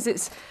 Because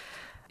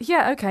you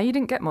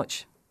didn't get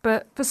much.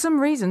 But for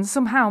some reason,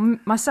 somehow,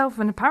 myself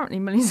and apparently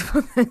millions of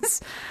others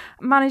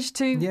managed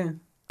to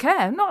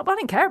care. I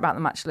didn't care about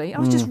them, actually. I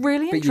was just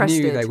really interested.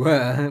 You knew they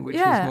were, which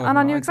was more and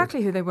I knew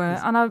exactly who they were.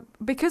 And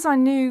because I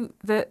knew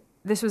that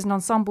this was an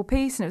ensemble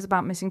piece and it was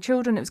about missing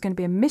children, it was going to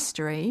be a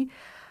mystery,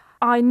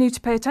 I knew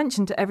to pay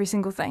attention to every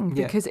single thing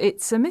because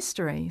it's a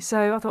mystery.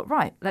 So I thought,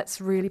 right,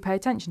 let's really pay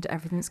attention to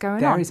everything that's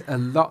going on. There is a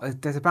lot.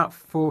 There's about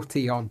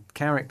 40-odd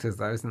characters,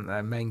 though, isn't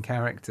there? Main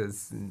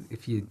characters,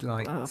 if you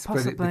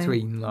split it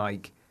between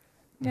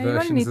you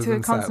only need to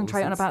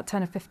concentrate on about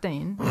 10 or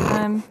 15.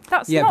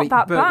 That's not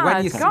that but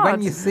bad.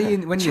 When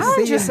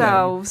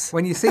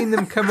you're seeing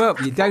them come up,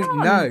 you don't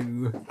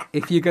know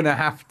if you're going to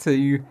have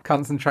to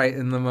concentrate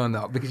on them or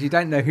not, because you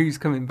don't know who's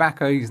coming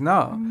back or who's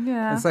not.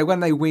 Yeah. And so when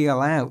they wheel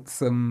out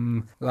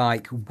some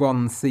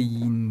one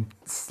scene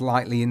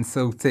slightly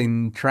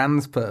insulting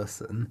trans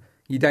person,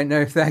 you don't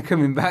know if they're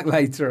coming back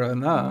later or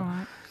not.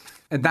 Right.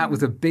 And that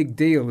was a big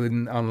deal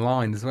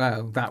online as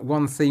well. That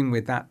one scene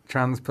with that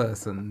trans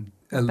person.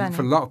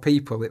 For a lot of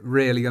people, it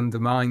really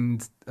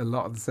undermined a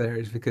lot of the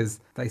series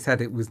because they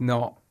said it was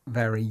not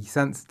very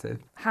sensitive.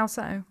 How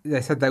so? They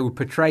said they were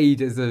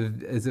portrayed as a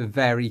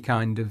very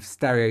kind of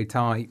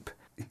stereotype,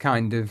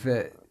 kind of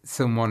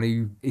someone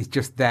who is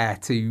just there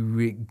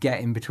to get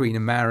in between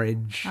a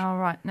marriage. Oh,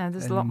 right. No,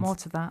 there's a lot more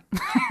to that.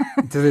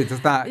 Does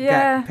that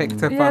get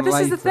picked up on later? Yeah, this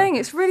is the thing.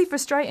 It's really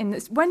frustrating. I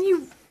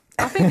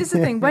think this is the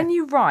thing. When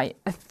you write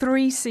a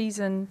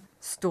 3-season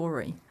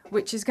story,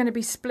 which is going to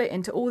be split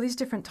into all these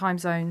different time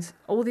zones,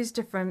 all these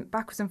different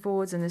backwards and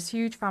forwards, and this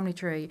huge family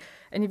tree.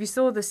 And if you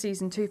saw the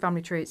season 2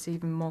 family tree, it's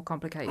even more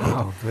complicated.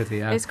 Oh, bloody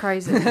hell. It's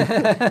crazy.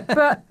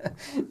 But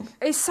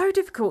it's so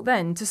difficult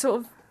then to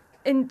sort of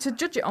to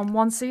judge it on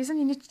one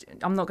season.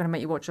 I'm not going to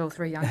make you watch all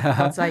 3, for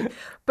God's sake.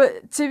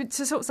 But to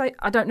sort of say,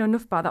 I don't know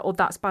enough about that, or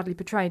that's badly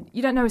portrayed,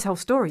 you don't know his whole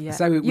story yet.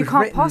 So you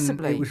can't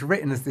possibly. It was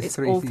written as this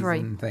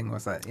 3-season thing,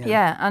 was it?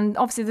 Yeah, and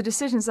obviously the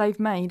decisions they've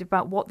made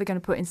about what they're going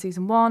to put in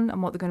season 1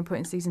 and what they're going to put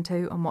in season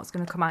 2 and what's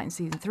going to come out in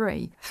season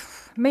 3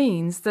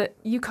 means that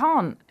you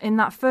can't, in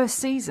that first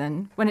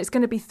season, when it's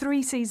going to be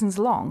 3 seasons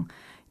long,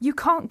 you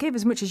can't give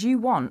as much as you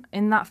want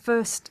in that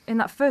first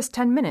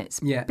 10 minutes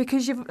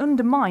because you've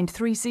undermined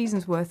 3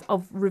 seasons worth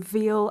of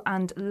reveal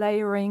and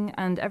layering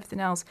and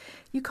everything else.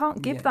 You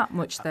can't give that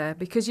much there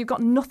because you've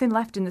got nothing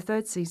left in the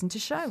 3rd season to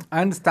show.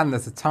 I understand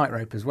there's a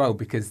tightrope as well,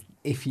 because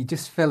if you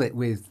just fill it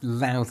with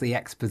lousy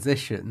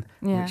exposition,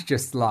 which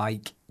just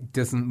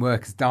doesn't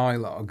work as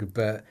dialogue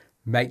but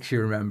makes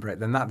you remember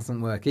it, then that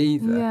doesn't work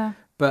either. Yeah.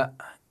 But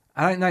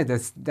I don't know,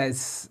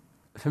 there's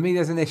for me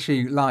there's an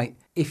issue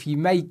if you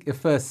make a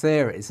first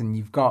series and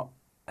you've got,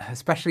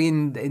 especially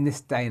in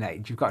this day and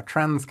age, you've got a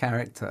trans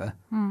character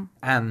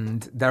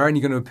and they're only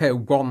going to appear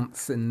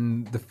once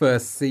in the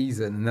first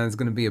season and then there's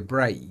going to be a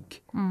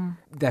break.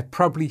 There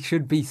probably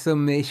should be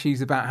some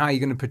issues about how you're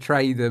going to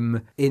portray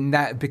them in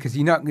that, because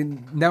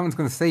no one's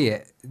going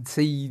to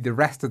see the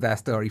rest of their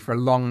story for a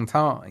long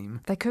time.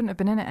 They couldn't have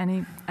been in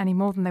it any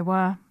more than they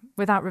were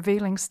without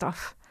revealing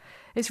stuff.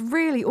 It's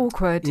really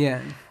awkward.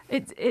 Yeah.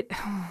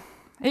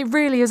 It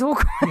really is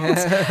awkward.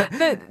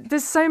 Yeah.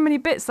 There's so many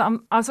bits that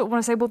I sort of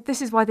want to say, well,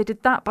 this is why they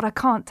did that, but I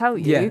can't tell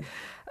you. Yeah.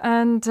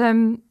 And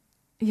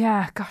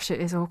gosh,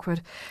 it is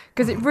awkward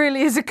because it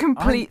really is a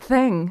complete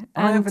thing.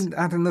 I haven't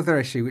had another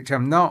issue, which I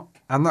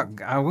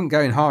wouldn't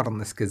go in hard on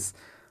this because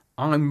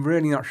I'm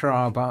really not sure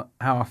about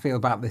how I feel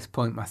about this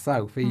point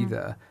myself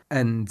either.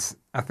 And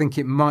I think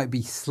it might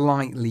be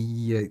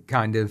slightly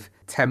kind of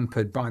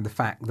tempered by the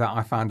fact that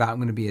I found out I'm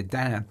going to be a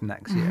dad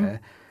next year.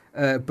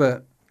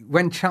 But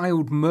when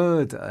child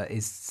murder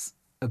is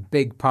a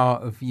big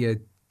part of your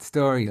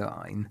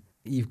storyline,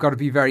 you've got to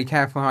be very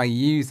careful how you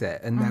use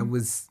it. And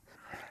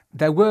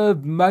there were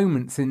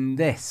moments in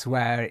this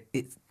where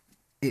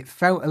it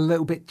felt a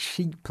little bit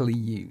cheaply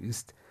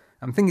used.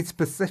 I'm thinking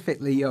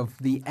specifically of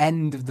the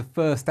end of the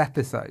first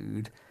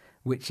episode,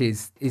 which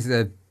is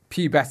a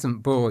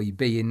pubescent boy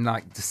being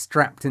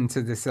strapped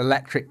into this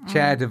electric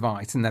chair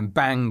device, and then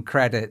bang,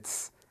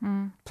 credits.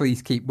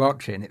 Please keep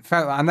watching. It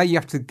felt, I know you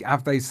have to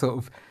have those sort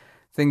of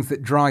things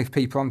that drive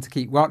people on to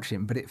keep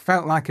watching, but it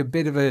felt like a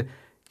bit of a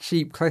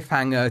cheap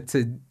cliffhanger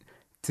to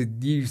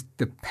use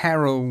the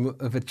peril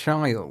of a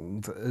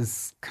child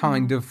as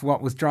kind of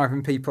what was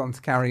driving people on to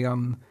carry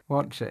on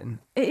watching.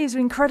 It is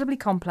incredibly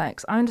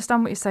complex. I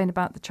understand what you're saying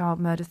about the child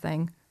murder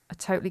thing. I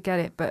totally get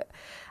it. But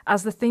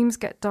as the themes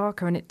get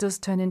darker, and it does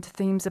turn into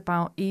themes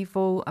about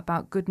evil,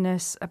 about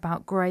goodness,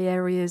 about grey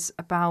areas,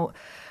 about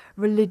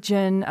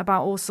religion,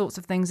 about all sorts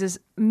of things. There's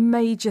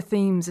major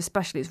themes,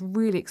 especially. It's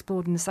really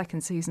explored in the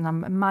second season.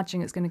 I'm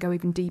imagining it's going to go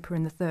even deeper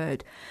in the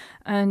third.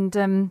 And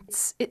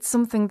it's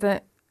something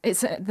that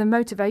it's the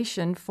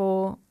motivation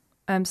for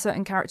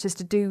certain characters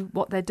to do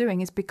what they're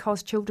doing is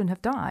because children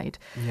have died.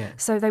 Yeah.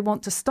 So they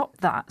want to stop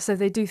that. So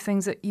they do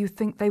things that you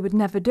think they would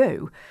never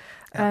do.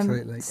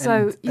 Absolutely.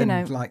 So,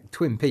 and like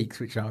Twin Peaks,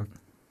 which I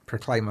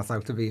proclaim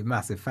myself to be a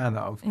massive fan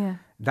of,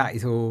 that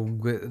is all,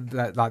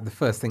 like the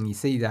first thing you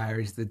see there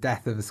is the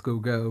death of a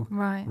schoolgirl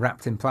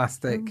wrapped in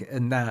plastic,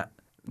 and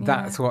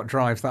that's what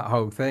drives that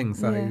whole thing.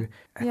 So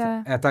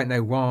I don't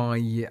know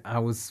why I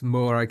was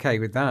more okay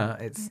with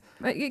that.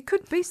 It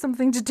could be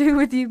something to do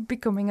with you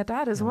becoming a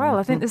dad as well.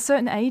 I think there's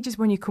certain ages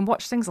when you can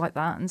watch things like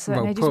that and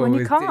certain ages Paul, when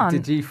you can't.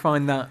 Did you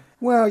find that?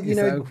 Well,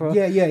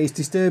 it's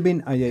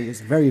disturbing.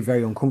 It's very,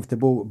 very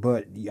uncomfortable.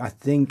 But I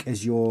think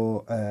as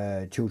your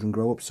children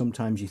grow up,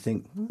 sometimes you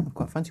think, I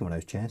quite fancy one of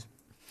those chairs.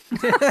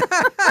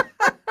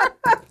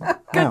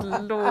 Good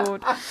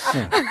Lord.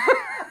 Yeah.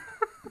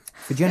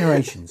 For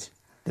generations,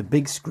 the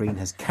big screen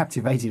has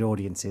captivated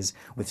audiences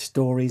with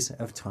stories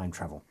of time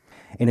travel.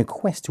 In a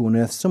quest to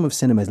unearth some of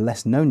cinema's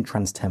less-known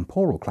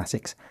transtemporal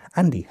classics,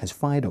 Andy has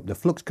fired up the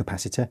flux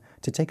capacitor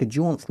to take a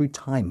jaunt through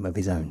time of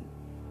his own.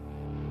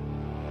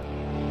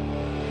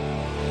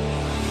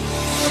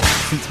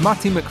 Since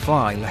Marty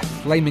McFly left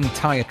flaming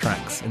tyre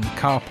tracks in the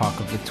car park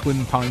of the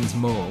Twin Pines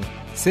Mall,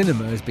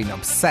 cinema has been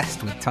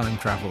obsessed with time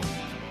travel.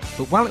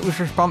 But while it was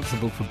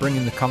responsible for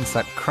bringing the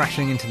concept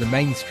crashing into the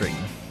mainstream,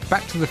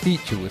 Back to the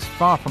Future was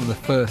far from the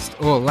first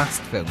or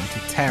last film to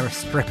tear a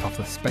strip off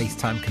the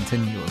space-time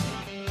continuum.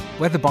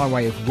 Whether by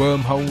way of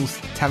wormholes,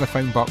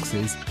 telephone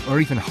boxes, or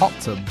even hot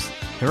tubs,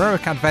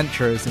 heroic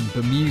adventurers and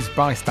bemused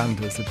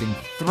bystanders have been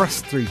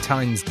thrust through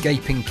time's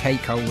gaping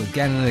cake hole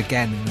again and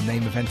again in the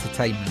name of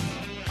entertainment.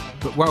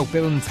 But while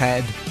Bill and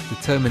Ted, The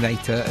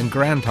Terminator and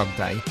Groundhog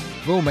Day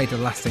have all made a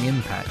lasting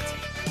impact,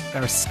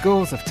 there are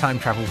scores of time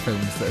travel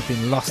films that have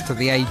been lost to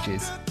the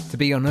ages, to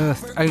be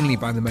unearthed only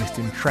by the most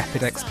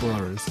intrepid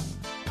explorers.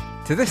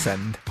 To this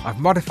end, I've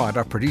modified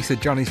our producer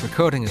Johnny's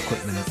recording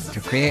equipment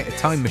to create a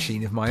time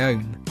machine of my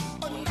own.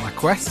 My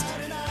quest?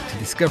 To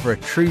discover a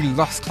true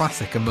lost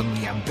classic among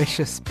the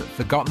ambitious but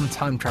forgotten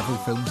time travel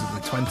films of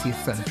the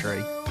 20th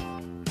century.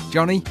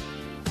 Johnny,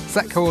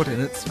 set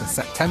coordinates for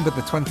September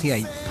the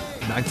 28th,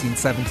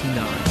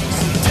 1979.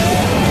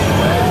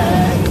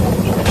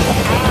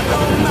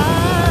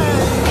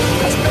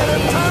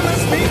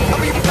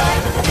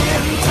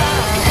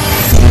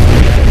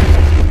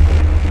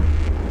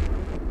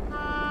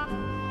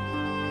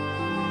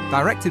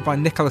 Directed by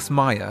Nicholas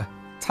Meyer,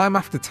 Time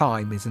After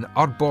Time is an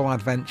oddball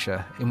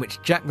adventure in which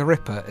Jack the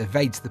Ripper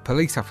evades the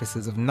police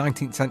officers of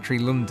 19th century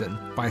London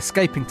by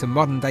escaping to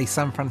modern-day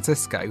San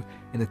Francisco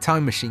in a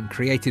time machine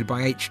created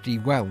by H.G.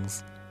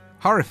 Wells.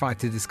 Horrified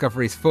to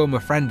discover his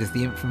former friend is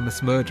the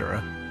infamous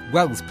murderer,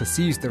 Wells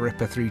pursues the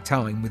Ripper through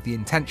time with the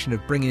intention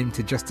of bringing him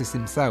to justice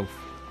himself.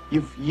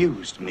 You've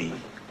used me.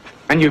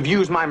 And you've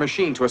used my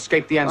machine to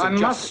escape the ends of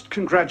justice. I must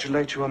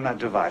congratulate you on that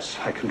device.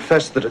 I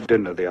confess that at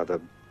dinner the other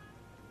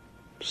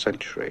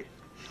century,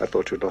 I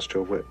thought you'd lost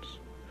your wits.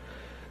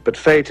 But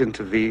fate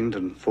intervened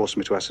and forced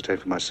me to ascertain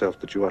for myself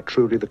that you are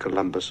truly the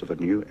Columbus of a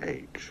new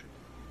age.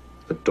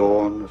 The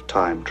dawn of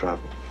time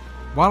travel.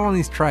 While on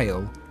his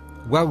trail,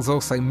 Wells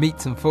also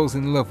meets and falls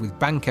in love with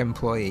bank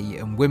employee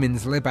and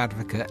women's lib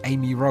advocate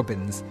Amy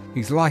Robbins,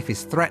 whose life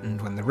is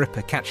threatened when the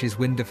Ripper catches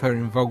wind of her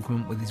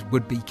involvement with his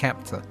would-be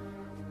captor.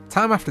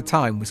 Time After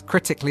Time was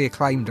critically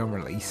acclaimed on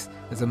release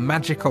as a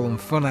magical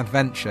and fun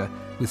adventure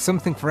with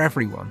something for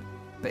everyone,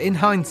 but in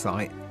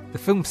hindsight, the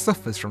film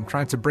suffers from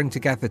trying to bring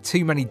together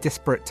too many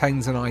disparate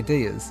tones and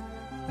ideas.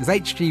 As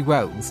H.G.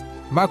 Wells,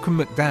 Malcolm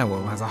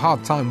McDowell has a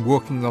hard time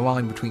walking the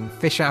line between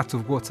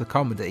fish-out-of-water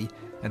comedy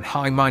and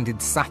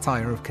high-minded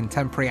satire of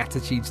contemporary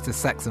attitudes to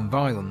sex and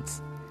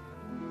violence.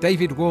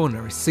 David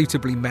Warner is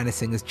suitably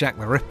menacing as Jack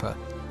the Ripper,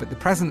 but the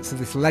presence of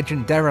this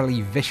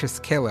legendarily vicious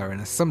killer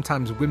in a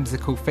sometimes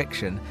whimsical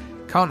fiction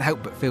can't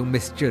help but feel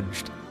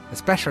misjudged,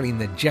 especially in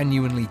the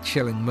genuinely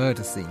chilling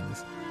murder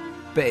scenes.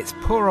 But it's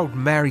poor old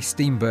Mary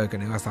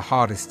Steenburgen who has the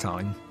hardest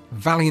time,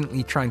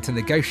 valiantly trying to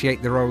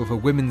negotiate the role of a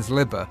women's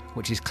libber,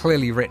 which is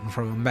clearly written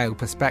from a male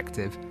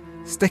perspective,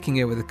 sticking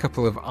her with a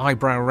couple of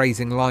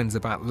eyebrow-raising lines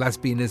about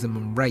lesbianism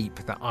and rape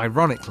that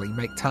ironically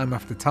make Time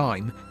After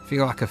Time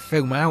feel like a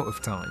film out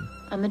of time.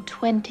 I'm a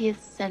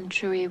 20th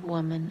century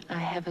woman. I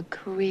have a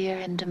career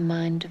and a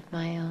mind of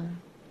my own.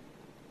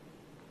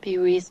 Be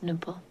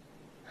reasonable.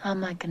 How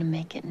am I going to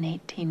make it in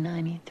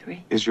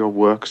 1893? Is your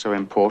work so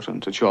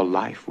important? It's your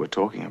life we're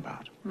talking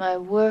about. My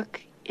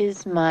work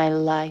is my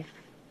life.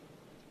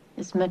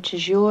 As much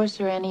as yours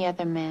or any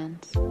other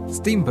man's.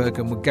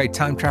 Steenburgen would go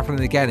time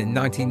travelling again in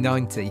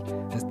 1990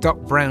 as Doc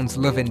Brown's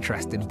love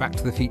interest in Back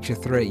to the Future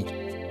 3,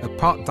 a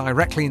part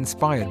directly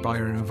inspired by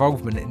her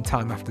involvement in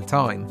Time After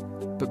Time.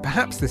 But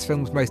perhaps this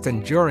film's most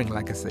enduring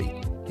legacy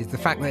is the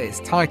fact that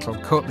its title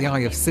caught the eye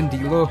of Cyndi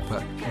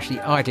Lauper as she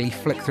idly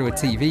flicked through a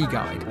TV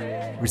guide,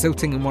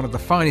 resulting in one of the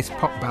finest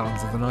pop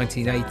ballads of the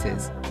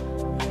 1980s.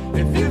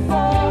 If you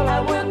fall, I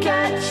will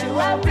catch you.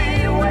 I'll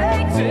be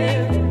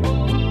waiting.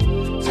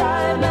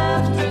 Time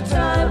after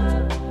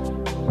time.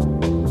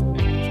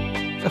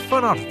 A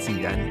fun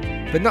oddity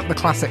then, but not the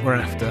classic we're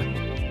after.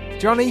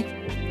 Johnny,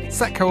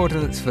 set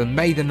coordinates for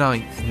May the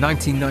 9th,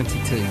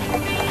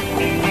 1992.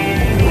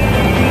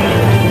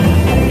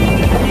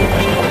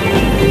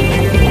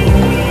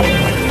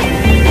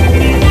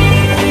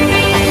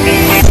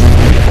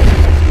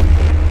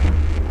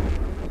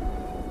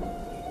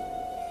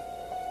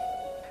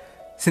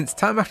 Since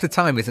Time After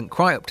Time isn't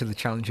quite up to the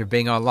challenge of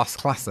being our lost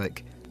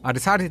classic, I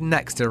decided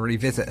next to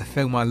revisit a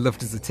film I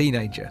loved as a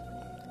teenager.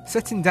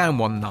 Sitting down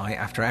one night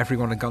after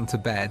everyone had gone to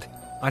bed,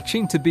 I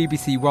tuned to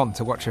BBC One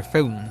to watch a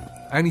film,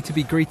 only to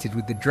be greeted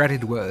with the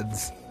dreaded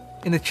words,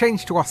 "In a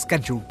change to our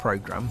scheduled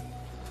programme."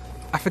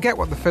 I forget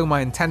what the film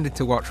I intended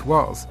to watch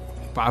was,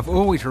 but I've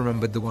always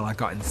remembered the one I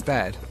got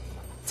instead.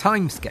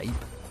 Timescape,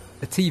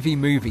 a TV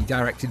movie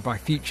directed by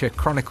future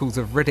Chronicles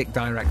of Riddick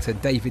director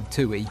David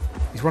Twohy,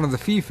 is one of the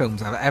few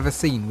films I've ever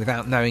seen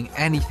without knowing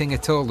anything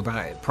at all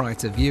about it prior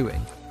to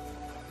viewing.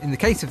 In the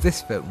case of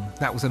this film,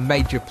 that was a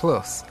major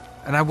plus,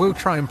 and I will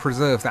try and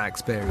preserve that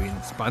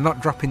experience by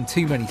not dropping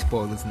too many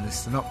spoilers in this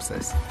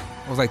synopsis,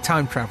 although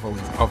time travel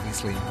is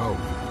obviously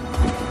involved.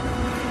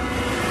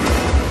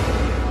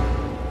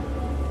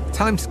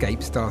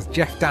 Timescape stars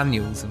Jeff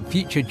Daniels and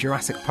future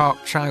Jurassic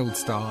Park child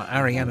star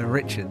Ariana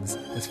Richards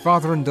as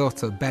father and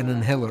daughter Ben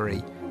and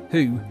Hillary,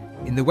 who,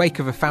 in the wake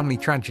of a family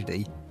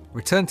tragedy,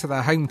 return to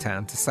their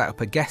hometown to set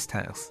up a guest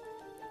house.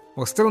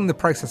 While still in the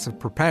process of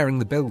preparing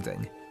the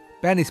building,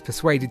 Ben is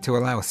persuaded to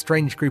allow a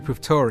strange group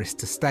of tourists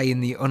to stay in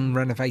the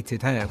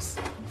unrenovated house.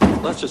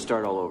 Let's just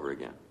start all over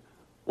again.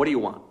 What do you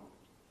want?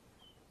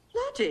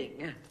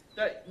 Nothing.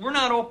 We're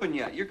not open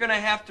yet. You're going to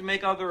have to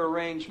make other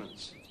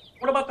arrangements.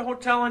 What about the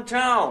hotel in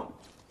town?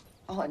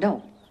 Oh,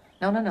 no.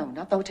 No,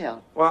 not the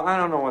hotel. Well, I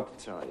don't know what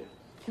to tell you.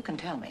 You can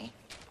tell me.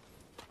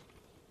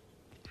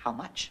 How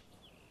much?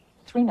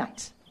 3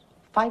 nights.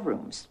 5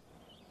 rooms.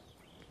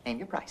 Name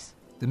your price.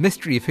 The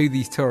mystery of who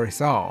these tourists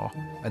are,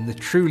 and the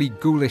truly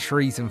ghoulish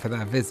reason for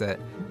their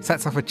visit,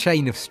 sets off a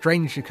chain of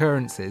strange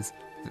occurrences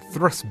that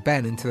thrust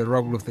Ben into the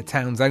role of the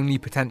town's only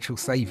potential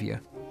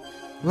saviour.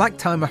 Like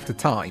Time After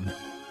Time,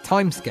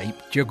 Timescape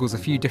juggles a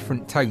few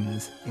different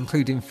tones,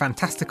 including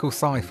fantastical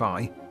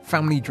sci-fi,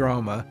 family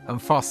drama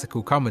and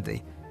farcical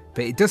comedy,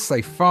 but it does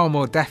so far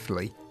more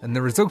deftly, and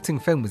the resulting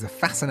film is a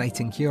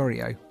fascinating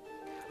curio.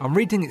 On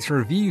reading its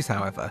reviews,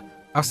 however,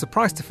 I was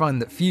surprised to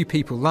find that few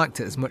people liked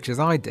it as much as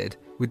I did,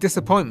 with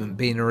disappointment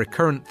being a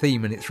recurrent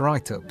theme in its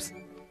write-ups.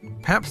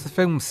 Perhaps the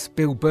film's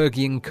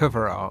Spielbergian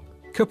cover art,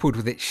 coupled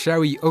with its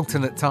showy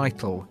alternate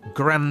title,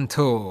 Grand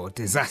Tour,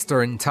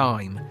 Disaster in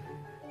Time,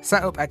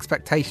 set up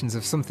expectations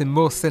of something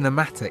more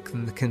cinematic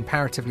than the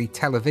comparatively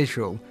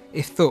televisual,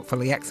 if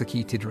thoughtfully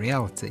executed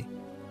reality.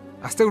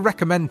 I still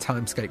recommend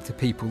Timescape to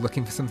people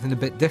looking for something a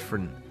bit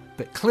different,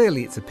 but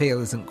clearly its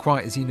appeal isn't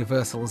quite as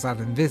universal as I'd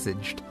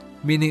envisaged,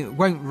 meaning it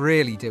won't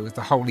really do as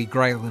the holy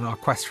grail in our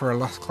quest for a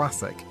lost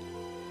classic.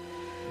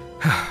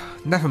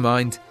 Never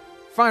mind.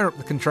 Fire up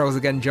the controls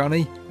again,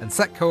 Johnny, and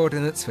set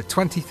coordinates for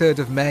 23rd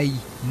of May,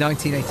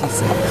 1986.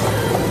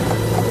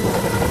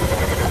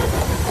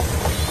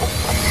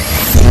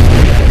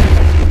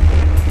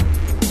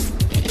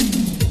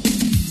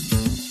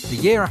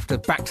 The year after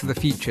Back to the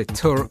Future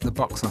tore up the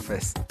box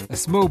office, a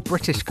small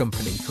British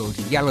company called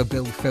Yellow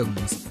Bill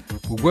Films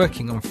were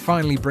working on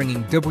finally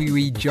bringing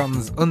W.E.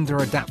 John's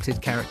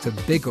under-adapted character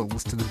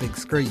Biggles to the big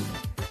screen.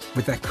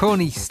 With their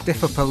corny,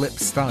 stiff-upper-lip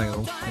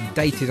style and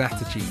dated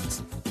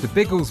attitudes, the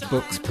Biggles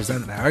books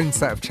present their own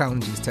set of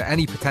challenges to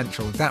any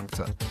potential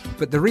adapter,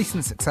 but the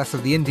recent success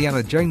of the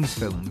Indiana Jones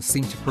films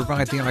seemed to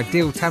provide the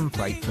ideal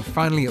template for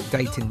finally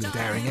updating the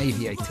daring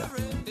aviator.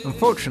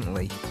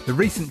 Unfortunately, the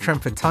recent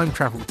trend for time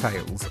travel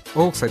tales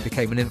also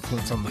became an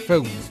influence on the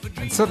films,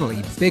 and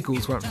suddenly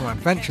Biggles went from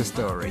adventure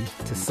story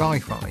to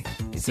sci-fi.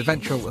 Its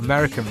eventual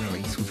American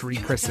release was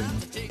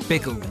rechristened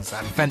Biggles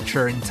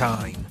Adventure in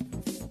Time.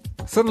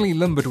 Suddenly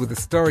lumbered with a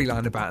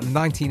storyline about a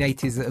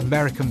 1980s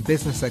American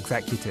business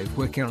executive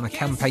working on a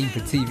campaign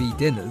for TV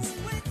dinners,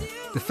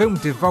 the film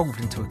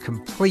devolved into a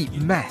complete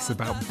mess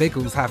about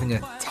Biggles having a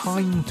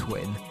time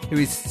twin who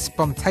is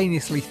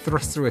spontaneously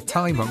thrust through a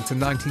time hole to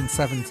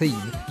 1917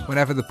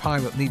 whenever the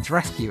pilot needs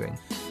rescuing.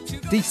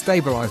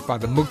 Destabilised by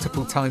the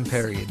multiple time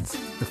periods,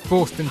 the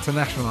forced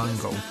international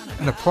angle,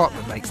 and a plot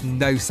that makes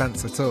no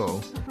sense at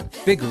all,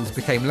 Biggles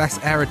became less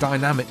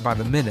aerodynamic by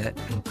the minute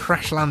and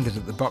crash-landed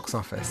at the box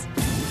office.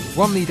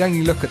 One need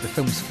only look at the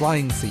film's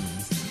flying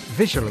scenes,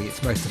 visually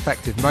its most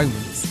effective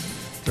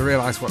moments, to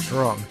realise what's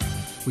wrong.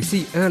 We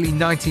see early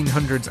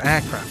 1900s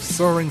aircraft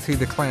soaring through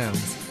the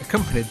clouds,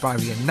 accompanied by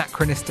the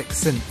anachronistic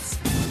synths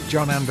of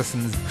John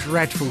Anderson's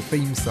dreadful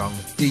theme song,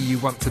 Do You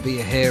Want to Be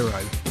a Hero?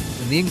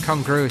 And the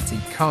incongruity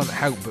can't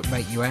help but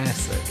make you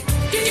airsick.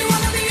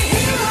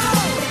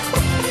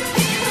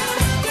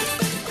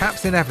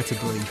 Perhaps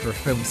inevitably for a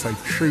film so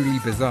truly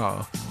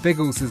bizarre,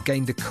 Biggles has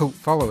gained a cult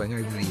following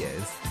over the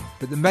years,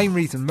 but the main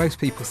reason most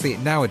people see it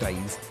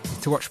nowadays is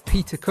to watch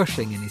Peter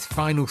Cushing in his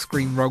final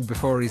screen role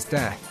before his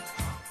death.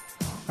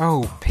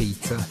 Oh,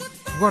 Peter,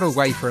 what a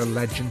way for a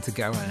legend to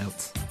go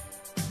out.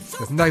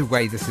 There's no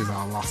way this is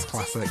our lost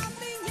classic.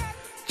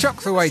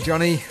 Chocks away,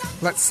 Johnny.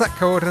 Let's set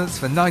coordinates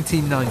for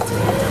 1990.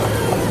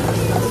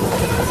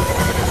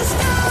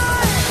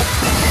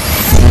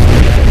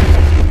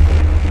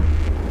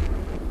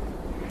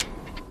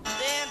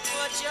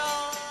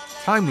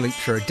 Time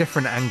loops are a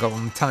different angle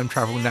on the time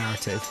travel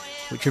narrative,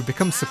 which have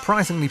become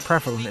surprisingly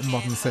prevalent in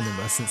modern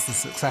cinema since the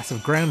success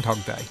of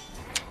Groundhog Day.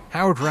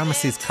 Harold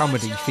Ramis's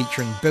comedy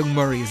featuring Bill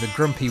Murray as a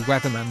grumpy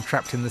weatherman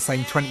trapped in the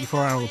same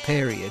 24-hour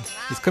period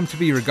has come to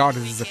be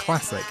regarded as a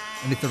classic,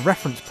 and it's the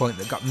reference point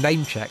that got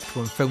name-checked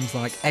when films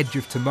like Edge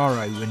of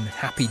Tomorrow and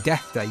Happy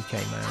Death Day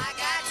came out.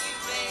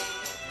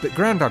 But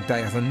Groundhog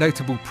Day has a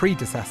notable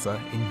predecessor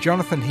in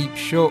Jonathan Heap's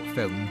short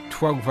film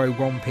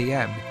 12:01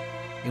 p.m,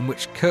 in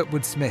which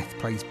Kurtwood Smith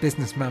plays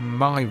businessman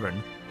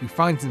Myron, who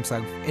finds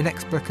himself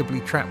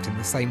inexplicably trapped in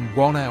the same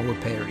 1 hour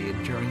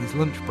period during his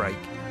lunch break.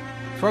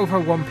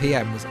 12:01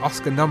 p.m. was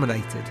Oscar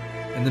nominated,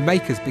 and the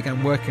makers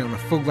began working on a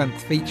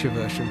full-length feature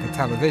version for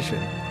television,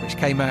 which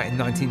came out in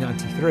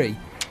 1993,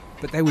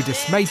 but they were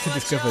dismayed to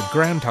discover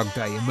Groundhog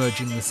Day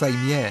emerging the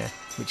same year,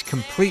 which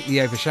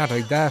completely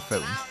overshadowed their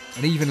film,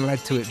 and even led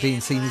to it being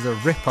seen as a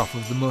rip-off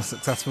of the more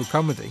successful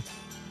comedy.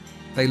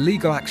 Though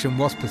legal action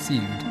was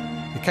pursued,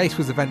 the case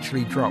was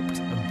eventually dropped,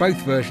 and both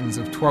versions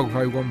of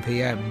 12:01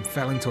 p.m.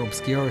 fell into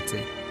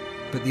obscurity,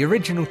 but the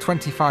original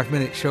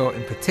 25-minute short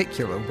in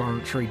particular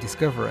warrants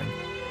rediscovering.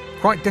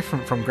 Quite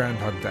different from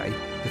Groundhog Day,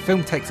 the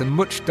film takes a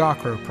much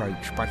darker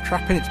approach by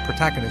trapping its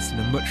protagonist in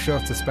a much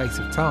shorter space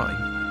of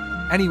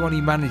time. Anyone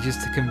he manages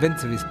to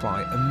convince of his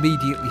plight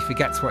immediately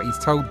forgets what he's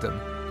told them,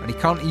 and he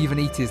can't even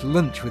eat his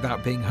lunch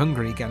without being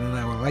hungry again an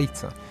hour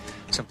later.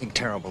 Something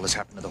terrible has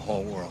happened to the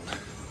whole world.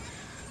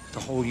 The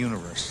whole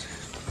universe.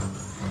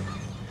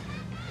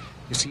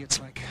 You see,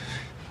 it's like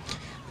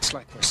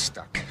we're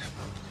stuck.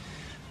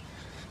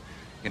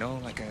 You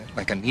know,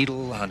 like a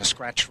needle on a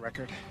scratch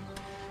record.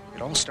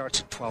 It all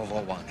starts at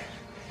 12:01.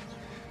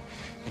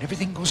 And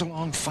everything goes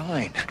along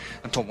fine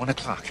until 1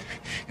 o'clock.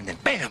 And then,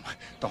 bam,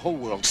 the whole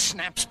world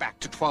snaps back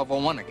to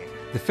 12:01 again.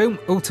 The film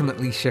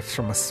ultimately shifts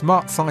from a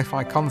smart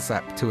sci-fi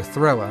concept to a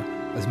thriller,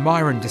 as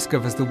Myron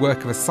discovers the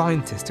work of a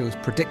scientist who has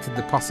predicted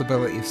the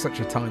possibility of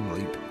such a time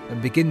loop,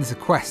 and begins a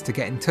quest to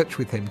get in touch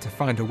with him to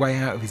find a way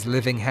out of his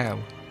living hell.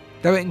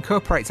 Though it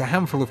incorporates a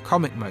handful of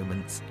comic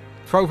moments,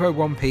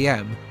 12:01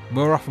 p.m.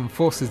 more often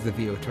forces the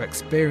viewer to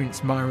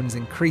experience Myron's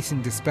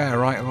increasing despair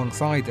right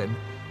alongside him,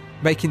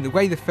 making the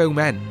way the film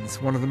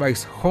ends one of the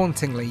most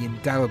hauntingly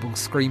indelible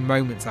screen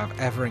moments I've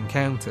ever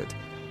encountered.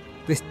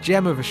 This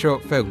gem of a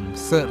short film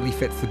certainly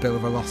fits the bill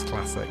of a lost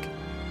classic.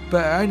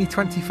 But at only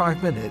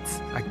 25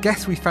 minutes, I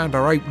guess we found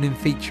our opening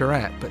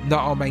featurette, but not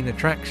our main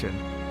attraction.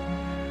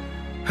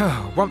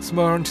 Once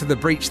more onto the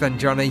breach then,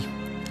 Johnny.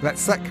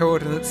 Let's set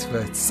coordinates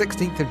for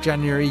 16th of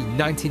January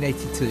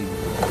 1982.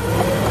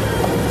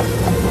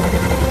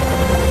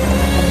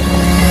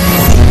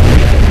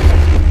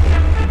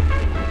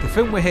 The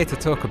film we're here to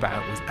talk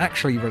about was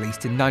actually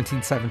released in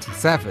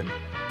 1977,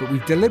 but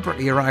we've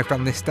deliberately arrived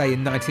on this day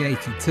in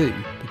 1982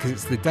 because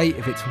it's the date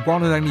of its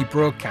one and only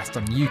broadcast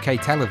on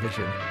UK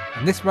television,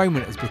 and this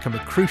moment has become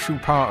a crucial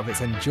part of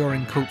its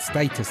enduring cult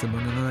status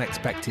among an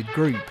unexpected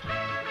group: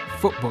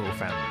 football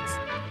fans.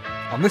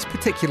 On this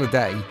particular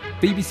day,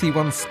 BBC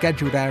One's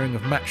scheduled airing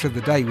of Match of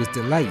the Day was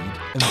delayed,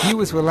 and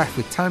viewers were left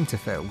with time to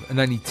fill and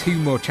only 2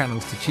 more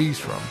channels to choose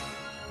from.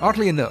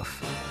 Oddly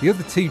enough, the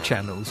other 2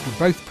 channels were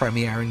both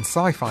premiering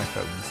sci-fi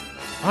films.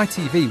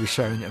 ITV was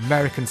showing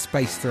American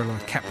space thriller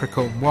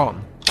Capricorn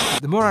 1,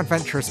 but the more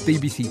adventurous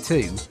BBC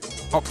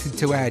 2 opted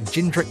to air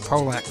Jindrik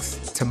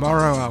Polak's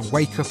Tomorrow I'll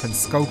Wake Up and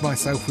Scold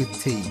Myself with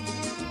Tea.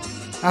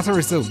 As a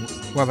result,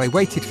 while they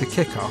waited for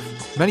kick-off,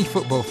 many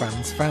football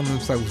fans found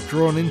themselves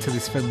drawn into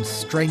this film's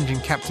strange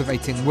and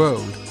captivating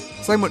world,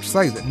 so much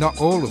so that not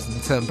all of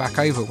them turned back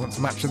over once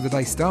Match of the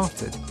Day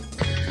started.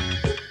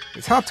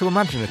 It's hard to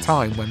imagine a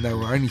time when there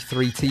were only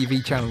 3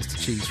 TV channels to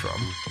choose from.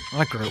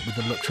 I grew up with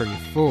the luxury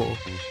of 4,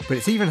 but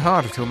it's even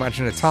harder to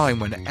imagine a time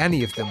when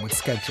any of them would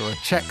schedule a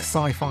Czech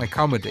sci-fi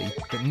comedy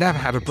that never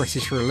had a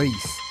British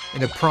release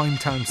in a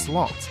prime-time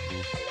slot.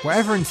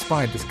 Whatever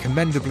inspired this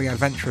commendably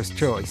adventurous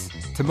choice,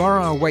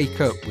 Tomorrow I'll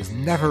Wake Up was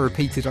never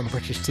repeated on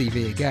British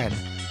TV again,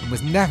 and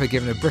was never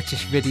given a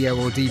British video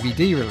or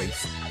DVD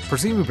release,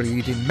 presumably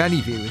leading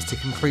many viewers to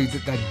conclude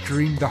that they'd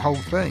dreamed the whole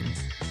thing.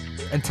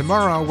 And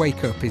Tomorrow I'll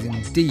Wake Up is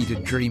indeed a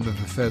dream of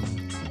a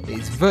film. It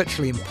is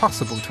virtually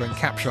impossible to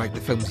encapsulate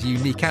the film's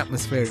unique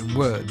atmosphere in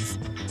words.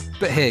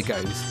 But here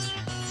goes.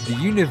 The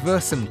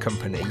Universum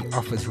Company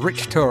offers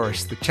rich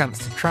tourists the chance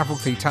to travel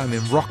through time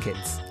in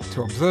rockets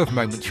to observe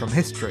moments from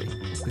history.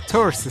 The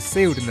tourists are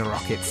sealed in the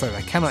rockets so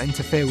they cannot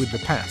interfere with the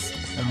past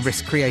and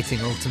risk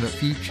creating alternate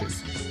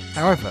futures.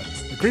 However,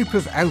 a group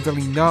of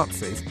elderly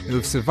Nazis who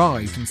have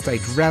survived and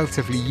stayed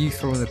relatively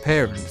youthful in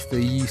appearance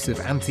through the use of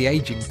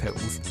anti-aging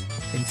pills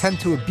intend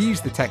to abuse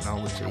the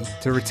technology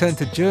to return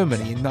to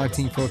Germany in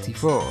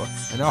 1944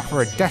 and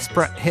offer a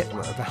desperate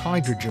Hitler the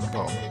hydrogen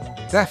bomb.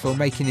 therefore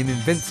making him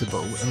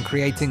invincible and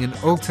creating an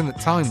alternate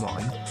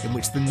timeline in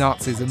which the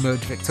Nazis emerge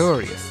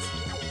victorious.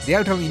 The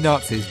elderly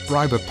Nazis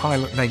bribe a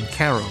pilot named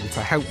Carol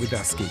to help with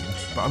their scheme,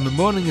 but on the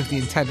morning of the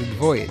intended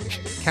voyage,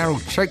 Carol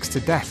chokes to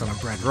death on a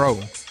bread roll.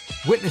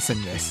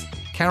 Witnessing this,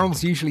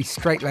 Carol's usually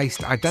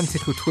straight-laced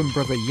identical twin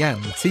brother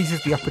Jan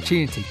seizes the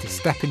opportunity to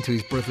step into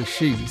his brother's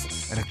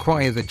shoes and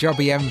acquire the job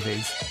he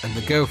envies and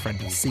the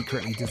girlfriend he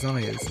secretly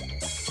desires.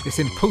 This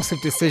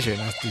impulsive decision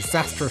has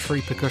disastrous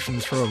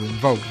repercussions for all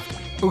involved,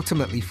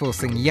 ultimately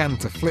forcing Jan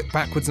to flip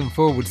backwards and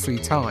forwards through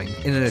time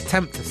in an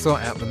attempt to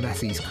sort out the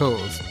mess he's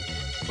caused.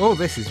 All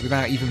this is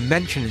without even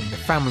mentioning the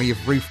family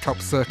of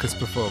rooftop circus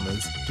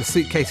performers, the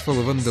suitcase full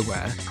of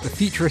underwear, the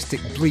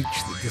futuristic bleach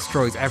that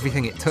destroys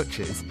everything it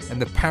touches,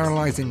 and the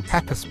paralysing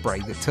pepper spray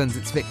that turns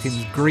its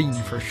victims green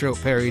for a short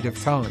period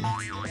of time.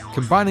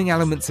 Combining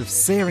elements of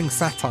searing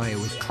satire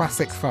with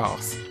classic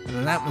farce and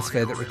an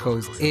atmosphere that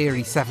recalls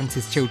eerie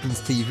 70s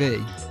children's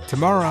TV,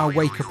 Tomorrow I'll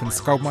Wake Up and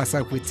Scald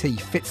Myself with Tea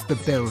fits the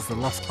bill as the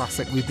lost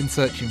classic we've been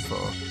searching for.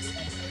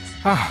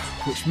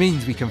 Which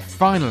means we can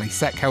finally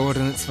set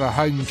coordinates for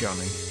home,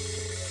 Johnny.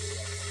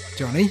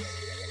 Johnny?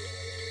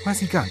 Where's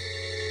he gone?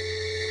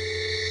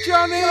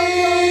 Johnny!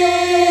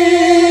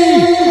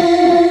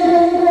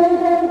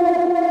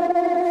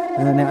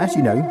 Now, as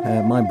you know,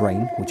 my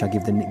brain, which I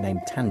give the nickname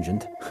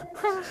Tangent,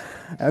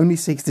 only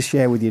seeks to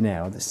share with you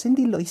now that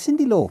Cyndi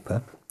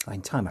Lauper, I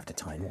mean, time after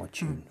time, what a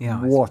tune.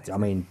 Yeah, I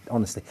mean,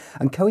 honestly.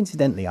 And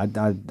coincidentally, I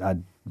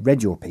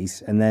read your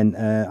piece, and then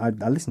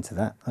I listened to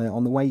that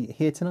on the way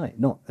here tonight.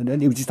 And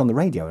it was just on the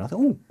radio, and I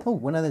thought, oh,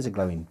 well, now there's a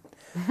glowing.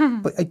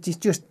 But it's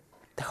just,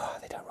 they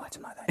don't write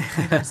them like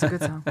that. It's a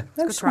good song.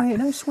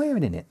 No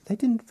swearing in it. They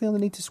didn't feel the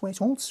need to swear.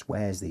 It's all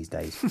swears these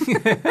days.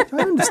 I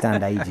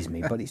understand ages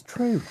me, but it's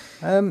true.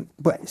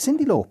 But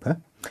Cyndi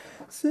Lauper,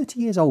 30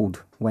 years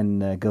old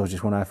when Girls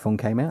Just Want to Have Fun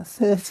came out.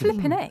 30.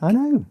 Flipping heck. I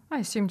know. I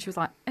assumed she was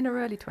like in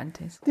her early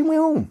 20s. Didn't we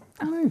all?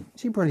 I know.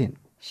 She's brilliant.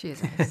 She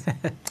is.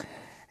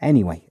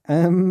 Anyway,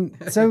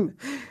 so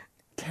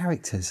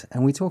characters,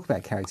 and we talk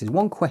about characters.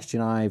 One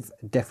question I've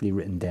definitely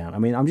written down. I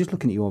mean, I'm just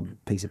looking at your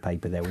piece of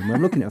paper there. We're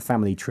looking at a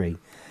family tree.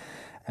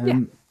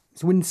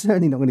 So we're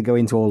certainly not going to go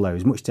into all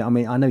those. I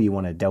mean, I know you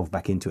want to delve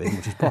back into it as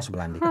much as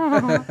possible, Andy.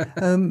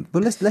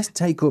 But let's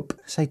take up,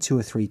 say, 2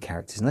 or 3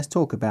 characters, and let's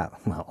talk about,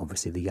 well,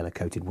 obviously the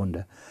yellow-coated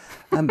wonder.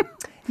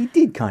 He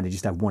did kind of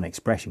just have one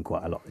expression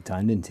quite a lot of the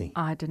time, didn't he?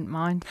 I didn't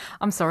mind.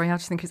 I'm sorry, I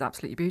just think he's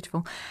absolutely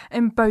beautiful.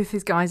 In both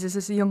his guises,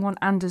 as a young one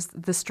and as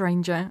the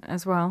stranger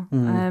as well.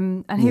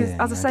 And he was,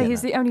 as I say,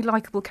 he's the only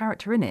likeable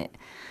character in it.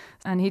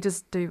 And he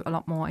does do a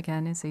lot more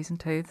again in season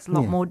 2. There's a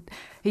lot more.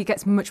 He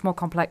gets much more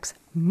complex.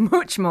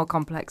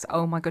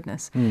 Oh my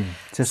goodness!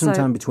 So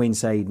sometime between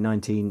say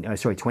 2019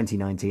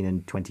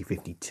 and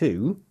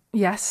 2052.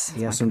 Yes,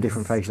 he has some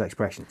different facial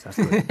expressions. That's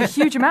good. a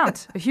huge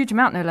amount,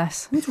 no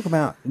less. Let me talk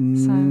about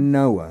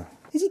Noah.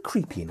 Is he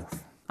creepy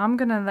enough? I'm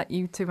going to let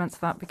you two answer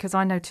that because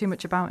I know too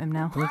much about him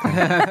now.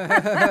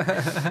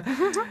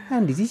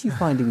 Andy, did you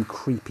find him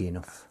creepy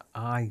enough?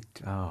 I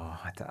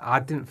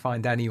didn't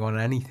find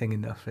anything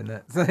enough in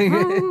it. So.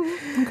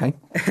 Okay,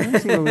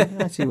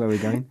 I see where we're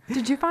going.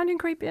 Did you find him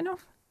creepy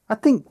enough? I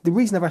think the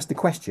reason I've asked the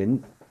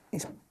question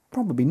is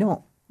probably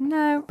not.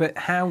 No. But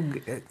how...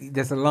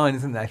 there's a line,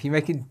 isn't there? If you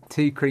make it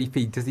too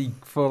creepy, does he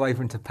fall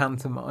over into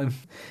pantomime?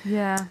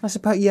 Yeah. I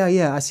suppose,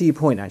 yeah, I see your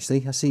point,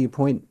 actually. I see your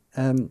point.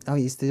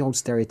 It's the old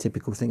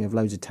stereotypical thing of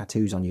loads of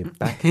tattoos on your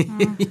back.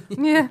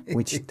 Yeah.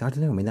 Which, I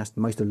don't know, I mean, that's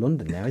most of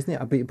London now, isn't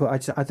it?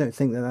 But I don't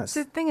think that's...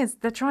 The thing is,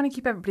 they're trying to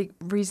keep everybody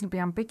reasonably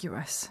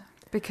ambiguous.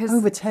 Because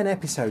over 10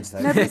 episodes, though.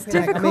 No, but it's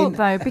difficult,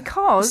 though,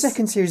 because... The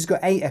second series has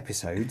got 8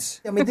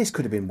 episodes. I mean, this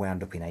could have been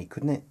wound up in 8,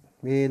 couldn't it?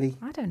 Really?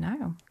 I don't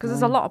know. Because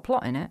there's a lot of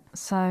plot in it.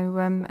 So,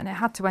 and it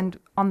had to end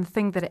on the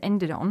thing that it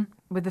ended on,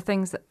 with the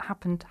things that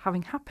happened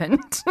having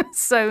happened.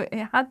 So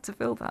it had to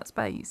fill that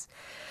space.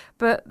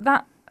 But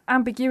that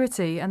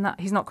ambiguity and that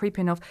he's not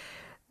creepy enough,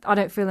 I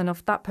don't feel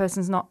enough, that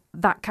person's not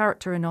that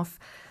character enough.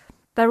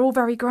 They're all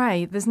very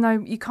grey.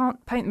 You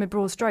can't paint them with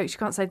broad strokes. You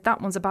can't say that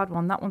one's a bad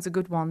one, that one's a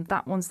good one,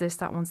 that one's this,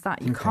 that one's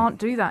that. You can't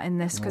do that in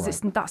this because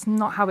that's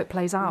not how it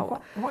plays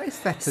out. What is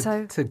there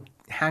to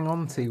hang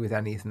on to with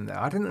any of them, though?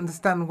 I didn't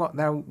understand what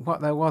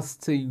there was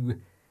to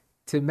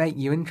make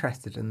you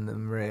interested in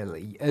them,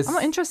 really. I'm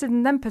not interested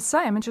in them per se.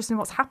 I'm interested in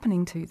what's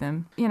happening to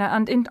them.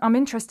 And I'm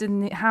interested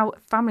in how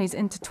families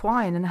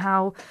intertwine and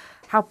how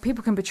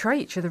people can betray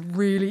each other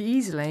really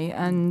easily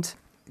and...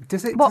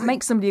 What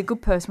makes somebody a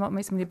good person, what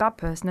makes somebody a bad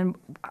person, and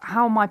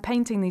how am I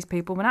painting these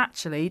people when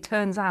actually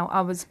turns out I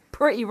was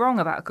pretty wrong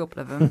about a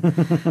couple of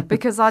them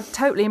because I'd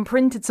totally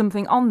imprinted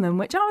something on them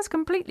which I was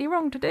completely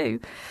wrong to do.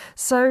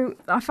 So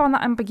I found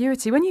that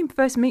ambiguity. When you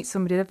first meet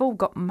somebody, they've all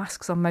got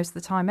masks on most of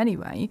the time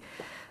anyway.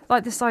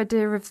 Like this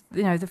idea of,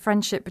 the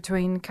friendship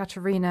between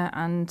Katerina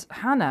and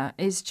Hannah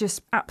is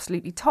just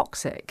absolutely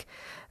toxic.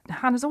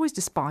 Hannah's always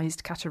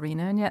despised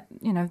Katerina and yet,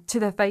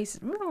 to their face,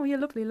 oh, you're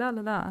lovely, la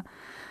la la.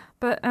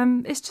 But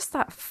it's just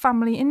that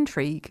family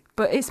intrigue.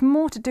 But it's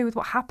more to do with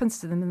what happens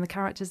to them than the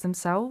characters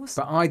themselves.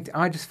 But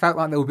I just felt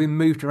like they were being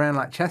moved around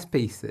like chess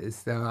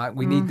pieces. They're like,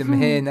 we need them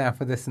here now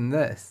for this and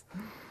this.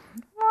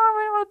 Well, I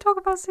really want to talk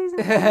about season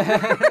 2.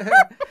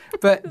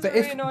 but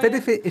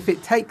really if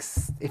it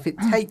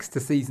takes to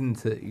season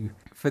 2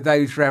 for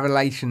those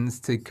revelations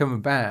to come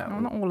about,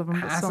 Well, not all of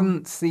them, but some.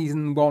 hasn't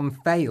season 1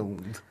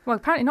 failed? Well,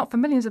 apparently not for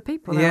millions of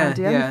people, Yeah,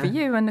 Andy, yeah. only for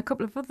you and a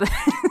couple of others.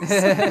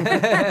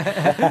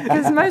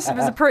 Because most of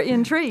us are pretty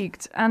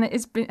intrigued, and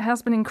it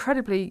has been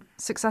incredibly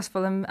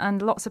successful,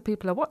 and lots of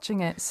people are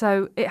watching it.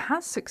 So it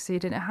has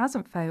succeeded, it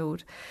hasn't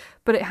failed,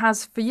 but it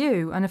has for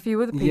you and a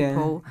few other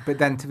people. Yeah, but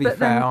then to be But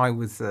fair,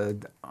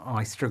 then-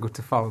 I struggled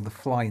to follow the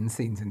flying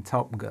scenes in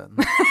Top Gun.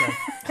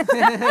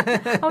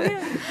 Oh yeah,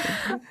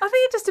 I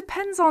think it just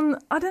depends on,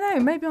 I don't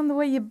know, maybe on the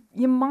way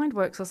your mind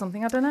works or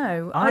something. I don't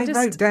know. I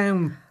wrote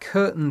down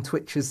curtain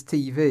twitchers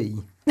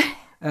TV.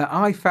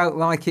 I felt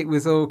like it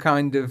was all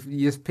kind of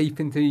you just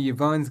peeping through your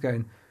blinds,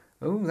 going,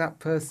 "Oh, that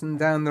person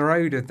down the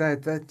road, do you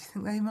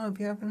think they might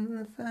be having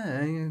an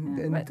affair?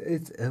 And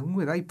it's,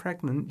 are they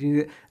pregnant?"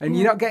 And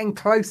you're not getting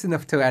close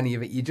enough to any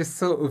of it. You just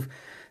sort of.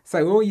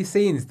 So all you're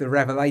seeing is the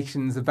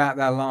revelations about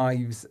their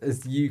lives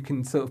as you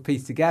can sort of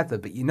piece together,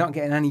 but you're not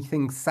getting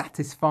anything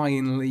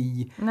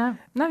satisfyingly. No,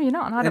 you're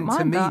not, and I don't mind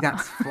to me, that.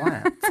 that's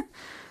flat.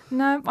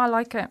 No, I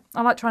like it.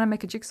 I like trying to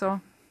make a jigsaw,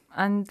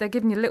 and they're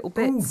giving you little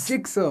Oh, bits.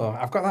 jigsaw!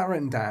 I've got that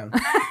written down.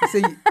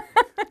 See,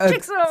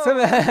 Jigsaw!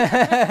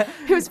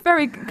 It was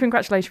very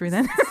congratulatory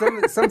then.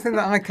 Something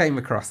that I came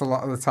across a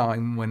lot of the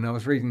time when I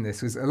was reading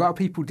this was a lot of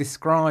people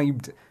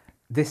described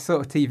this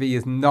sort of TV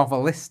as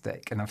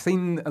novelistic, and I've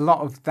seen a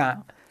lot of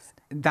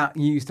that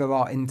used a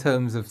lot in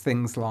terms of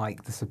things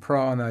like The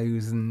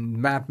Sopranos and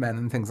Mad Men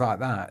and things like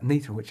that,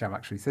 neither of which I've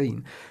actually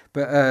seen.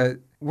 But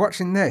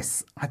watching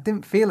this, I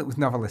didn't feel it was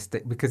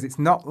novelistic because it's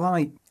not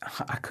like,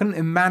 I couldn't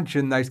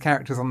imagine those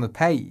characters on the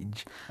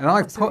page. And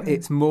I've put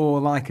it's more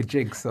like a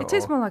jigsaw. It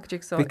is more like a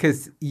jigsaw.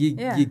 Because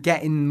you're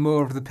getting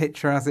more of the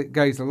picture as it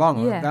goes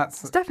along. Yeah,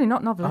 it's definitely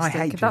not novelistic, I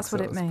hate if that's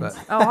what it jigsaws, means.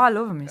 but- Oh, I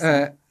love them, you see.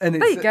 And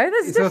There you go,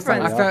 there's a it's also-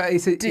 difference. I felt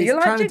it's Do you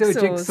like trying to do a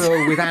jigsaws?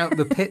 jigsaw without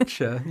the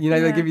picture. You know,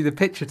 they Yeah. give you the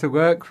picture to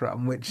work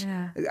from, which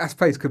Yeah. I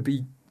suppose could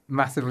be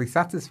massively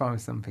satisfying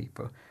with some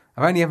people.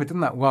 I've only ever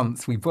done that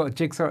once. We bought a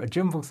jigsaw at a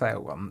jumble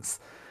sale once,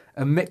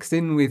 and mixed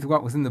in with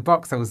what was in the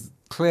box, there was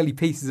clearly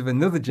pieces of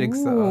another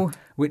jigsaw, Ooh.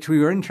 which we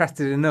were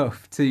interested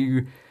enough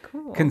to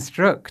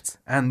construct,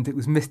 and it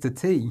was Mr.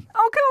 T.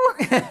 Oh,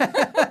 cool.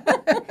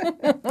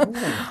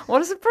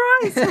 What a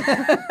surprise.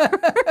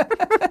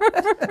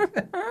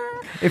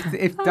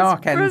 If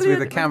Dark ends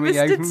with a cameo.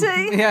 Mr.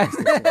 T. Yes.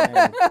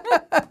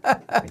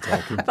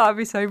 That'd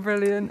be so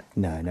brilliant.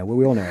 No, well,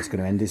 we all know it's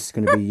going to end. It's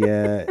going to be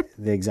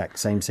the exact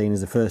same scene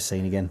as the first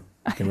scene again.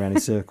 Looking around in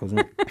circles,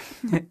 isn't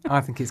it?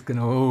 I think it's going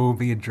to all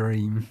be a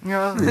dream.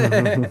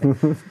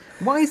 Oh.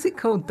 Why is it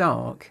called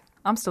Dark?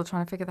 I'm still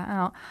trying to figure that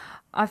out.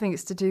 I think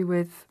it's to do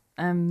with,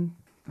 I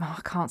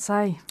can't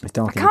say. It's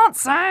dark. I can't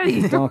say.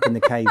 It's dark in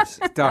the caves.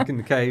 It's dark in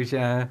the caves,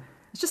 yeah.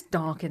 It's just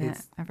dark in it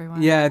everywhere.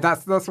 Yeah,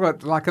 that's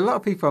what, like, a lot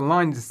of people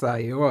online just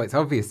say, well, it's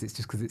obvious it's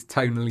just because it's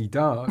tonally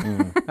dark.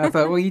 I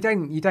thought, well, you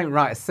don't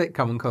write a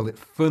sitcom and call it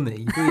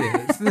funny, do you?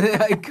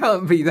 It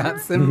can't be that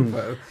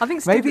simple. I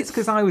think maybe it's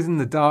because I was in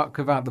the dark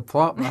about the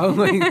plot. I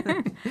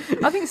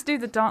think it's to do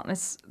with the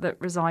darkness that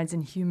resides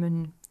in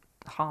human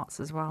hearts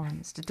as well, and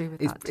it's to do with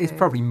that too. It's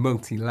probably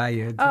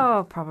multi-layered.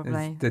 Oh,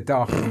 probably. It's the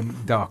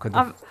darker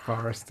the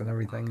forest and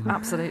everything.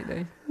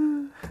 Absolutely.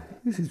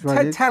 This is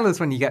right. Tell us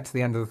when you get to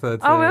the end of the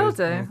third I will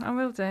series. do. I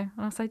will do. And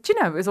I'll say, do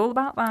you know, it was all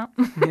about that.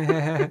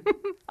 Yeah.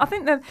 I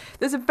think that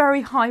there's a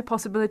very high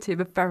possibility of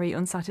a very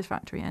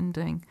unsatisfactory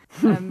ending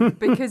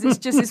because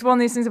it's one of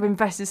these things I've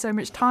invested so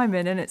much time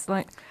in, and it's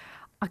like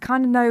I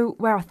kind of know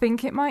where I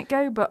think it might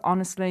go, but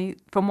honestly,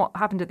 from what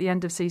happened at the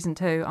end of season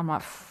 2, I'm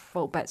like,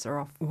 all bets are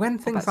off. When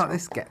things like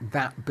this get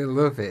that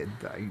beloved,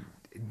 though,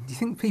 do you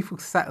think people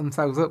set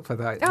themselves up for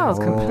that? Oh,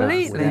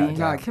 completely.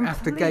 Like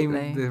after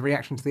Completely. the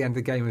reaction to the end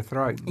of Game of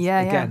Thrones. Yeah,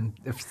 Again,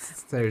 a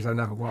series I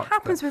never watched. It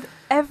happens with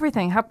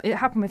everything. It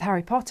happened with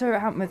Harry Potter. It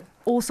happened with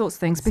all sorts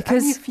of things.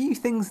 Because only a few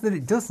things that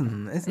it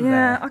doesn't, isn't yeah,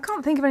 there? I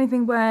can't think of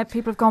anything where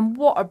people have gone,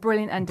 what a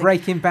brilliant ending.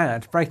 Breaking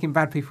Bad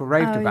people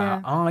raved Oh,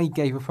 about. yeah. I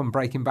gave up on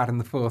Breaking Bad in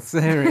the 4th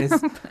series.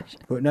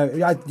 But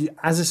no,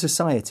 as a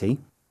society,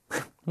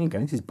 here you go,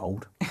 this is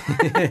bold.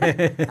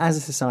 As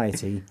a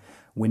society,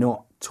 we're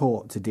not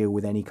taught to deal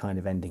with any kind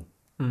of ending.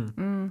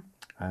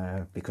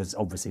 Because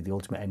obviously the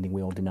ultimate ending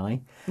we all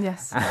deny.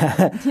 Yes.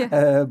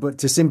 But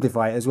to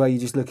simplify it as well, you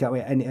just look at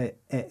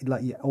it,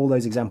 like all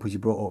those examples you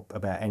brought up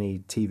about any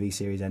TV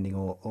series ending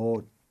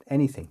or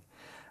anything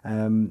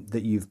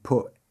that you've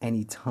put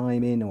any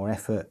time in or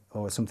effort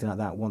or something like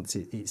that, once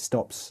it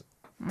stops,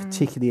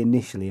 particularly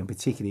initially and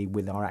particularly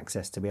with our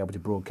access to be able to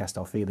broadcast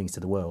our feelings to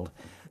the world,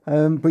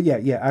 But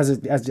yeah, as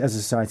a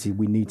society,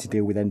 we need to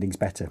deal with endings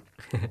better.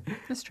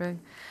 That's true.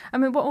 I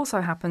mean, what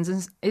also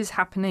happens is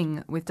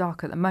happening with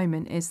Dark at the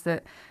moment is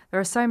that there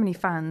are so many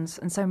fans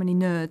and so many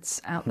nerds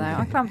out there.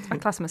 I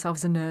class myself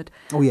as a nerd.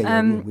 Oh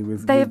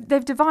yeah,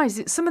 they've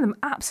devised some of them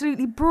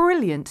absolutely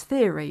brilliant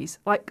theories,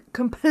 like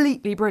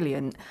completely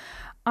brilliant.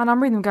 And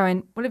I'm reading them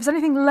going, well, if it's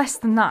anything less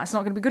than that, it's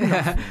not going to be good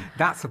enough.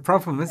 That's the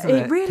problem, isn't it?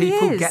 It really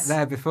people is. Get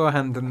there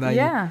beforehand and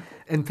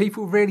and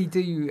people really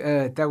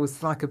do. There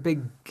was like a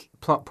big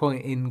plot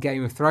point in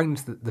Game of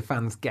Thrones that the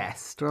fans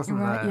guessed, wasn't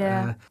there?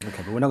 Yeah.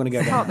 Okay, but we're not going to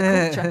go Pop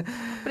there. culture.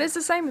 But it's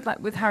the same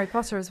with Harry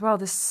Potter as well.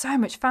 There's so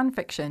much fan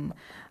fiction.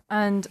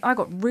 And I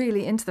got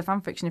really into the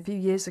fan fiction a few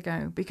years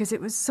ago because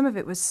some of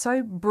it was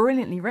so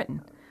brilliantly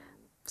written.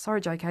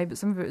 Sorry, JK, but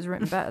some of it was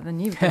written better than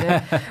you did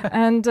it.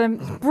 And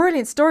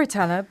brilliant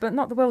storyteller, but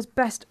not the world's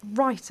best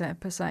writer,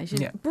 per se.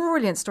 She's a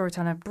brilliant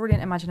storyteller,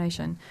 brilliant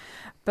imagination.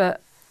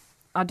 But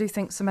I do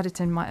think some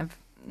editing might have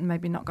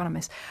maybe not gone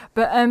amiss.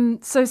 But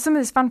so some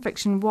of this fan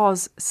fiction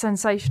was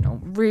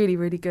sensational, really,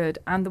 really good.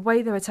 And the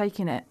way they were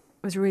taking it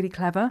was really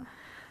clever.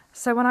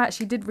 So when I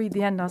actually did read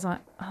the end, I was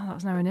like, oh, that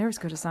was nowhere near as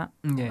good as that.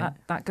 Yeah.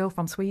 That girl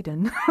from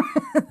Sweden.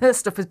 Her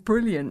stuff is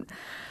brilliant.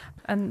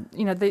 And,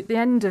 you know, the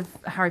end of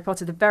Harry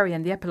Potter, the very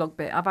end, the epilogue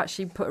bit, I've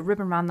actually put a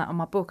ribbon around that on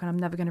my book and I'm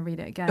never going to read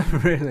it again.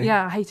 Really?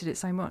 Yeah, I hated it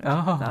so much.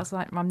 Oh. That I was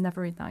like, I'm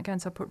never reading that again,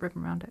 so I put a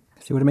ribbon around it.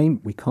 See what I mean?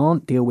 We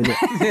can't deal with it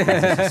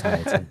as a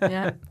society.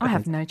 Yeah, I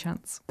have no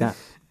chance.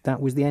 That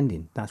was the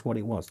ending. That's what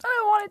it was. I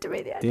don't want it to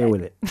read the ending. Deal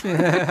with it.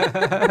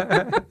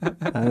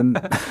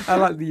 I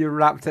like that you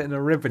wrapped it in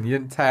a ribbon. You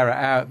didn't tear it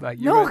out. Like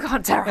I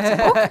can't tear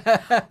out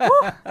a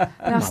book.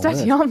 Now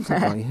steady on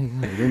there. Oh, yeah,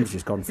 the room's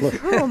just gone flush.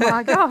 Oh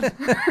my God.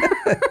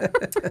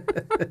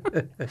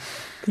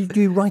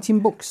 Do you write in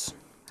books?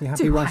 Are you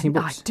happy writing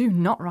books? I do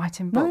not write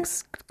in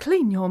books. No?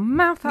 Clean your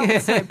mouth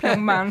out,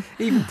 young man.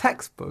 Even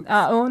textbooks?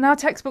 Now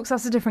textbooks,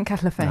 that's a different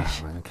kettle of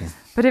fish. Oh, right, okay.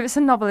 But if it's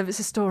a novel, if it's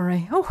a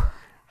story,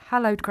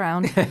 hallowed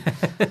ground. We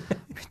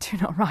do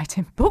not write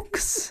in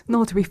books,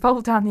 nor do we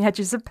fold down the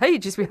edges of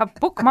pages. We have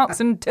bookmarks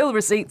and till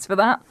receipts for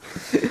that.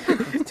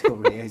 till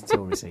receipts.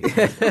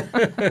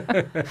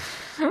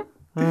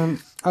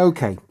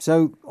 Okay,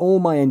 so all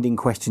my ending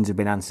questions have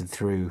been answered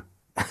through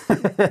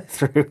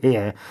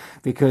here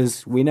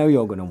because we know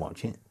you're going to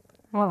watch it.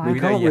 Well, we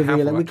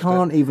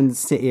can't even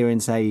sit here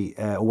and say,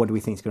 what do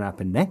we think is going to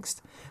happen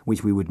next,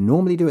 which we would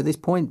normally do at this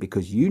point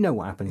because you know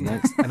what happens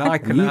next. And I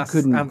couldn't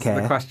answer care.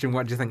 the question,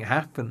 what do you think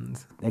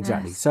happened?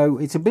 Exactly. Yes. So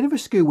it's a bit of a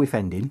skew whiff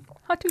ending.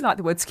 I do like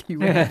the word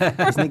skew.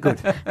 Isn't it good?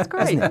 It's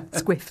great. Isn't it?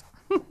 Squiff.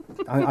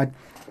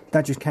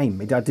 That just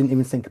came. I didn't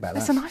even think about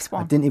that. It's a nice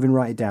one. I didn't even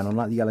write it down.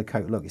 Unlike the yellow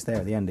coat. Look, it's there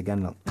at the end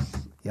again. Look.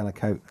 Yellow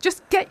coat.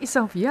 Just get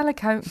yourself a yellow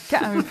coat.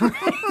 Get over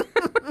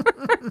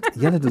it.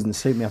 Yellow doesn't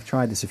suit me. I've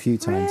tried this a few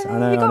times. Really?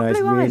 I know. It's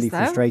blue really eyes,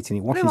 frustrating.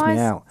 It washes blue me eyes,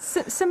 out.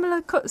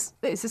 Similar cuts.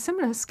 It's a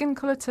similar skin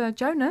colour to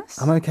Jonas.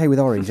 I'm okay with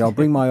orange. I'll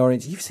bring my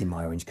orange. You've seen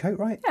my orange coat,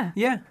 right?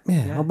 Yeah.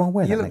 I'll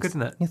wear that. You look good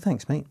in it. Yeah,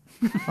 thanks, mate.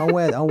 I'll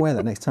wear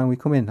that next time we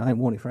come in. I ain't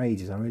worn it for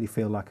ages. I really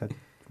feel like I'd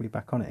be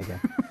back on it again.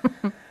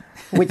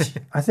 Which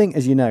I think,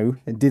 as you know,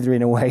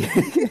 dithering away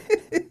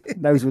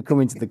knows we're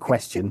coming to the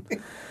question.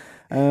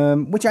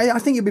 Which I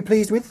think you'll be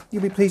pleased with.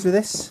 You'll be pleased with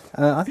this.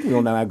 I think we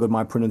all know how good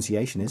my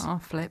pronunciation is. Oh,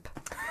 flip.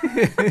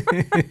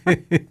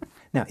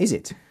 Now, is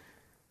it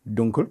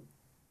dunkel,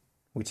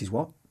 which is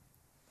what?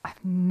 I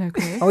have no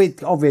clue. Oh,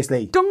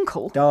 obviously.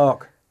 Dunkel?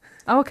 Dark.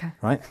 Oh, okay.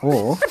 Right?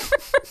 Or,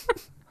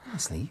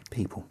 honestly,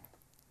 people.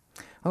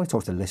 I want to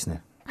talk to the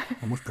listener.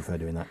 I much prefer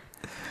doing that.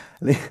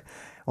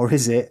 Or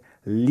is it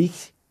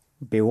lich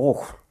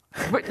bewoch?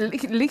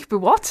 Lich be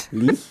what?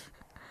 Lich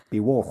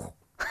bewoch.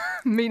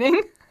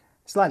 Meaning?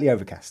 Slightly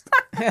overcast.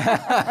 I'm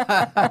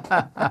not going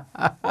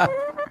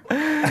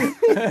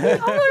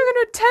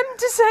to attempt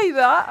to say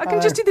that. I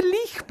can just do the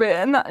leak bit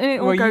and it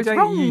all goes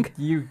wrong.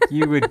 You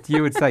would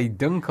say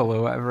dunkel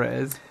or whatever it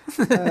is.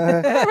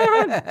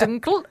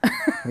 Dunkel.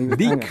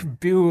 Leak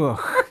buch.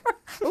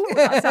 Oh,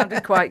 that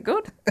sounded quite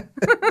good.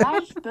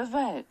 Leicht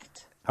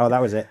bewölkt. Oh,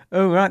 that was it.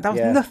 Oh, right. That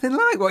was nothing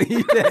like what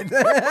you did.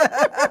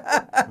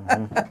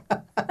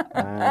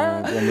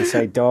 When we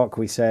say dark,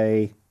 we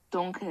say...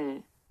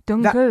 Dunkel.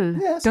 Dunkel.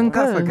 Dunkel.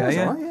 That's okay. That's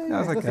Yeah. all right.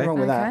 That's okay. Nothing wrong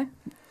with Okay.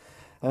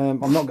 that.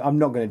 I'm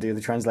not going to do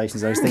the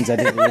translations of those things I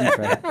did in the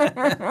intro.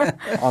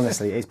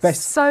 Honestly, it's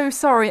best. So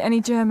sorry, any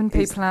German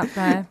people out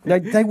there. No,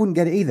 they wouldn't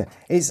get it either.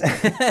 It's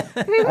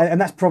and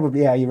that's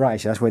probably you're right.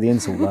 Actually, that's where the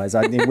insult lies.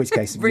 In which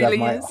case, Really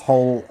you have my is.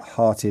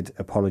 wholehearted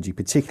apology.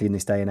 Particularly in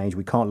this day and age,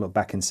 we can't look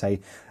back and say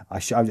I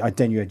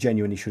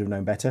genuinely should have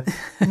known better.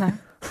 No.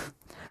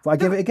 But I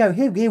give it a go.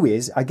 Here he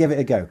is. I give it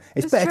a go.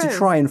 It's better to true.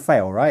 try and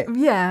fail, right?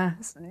 Yeah.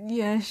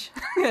 Yes.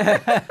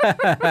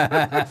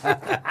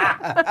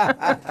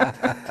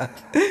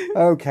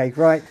 Okay,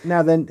 right.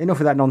 Now then, enough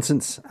of that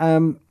nonsense.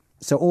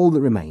 So all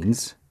that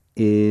remains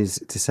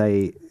is to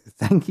say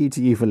thank you to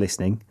you for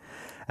listening,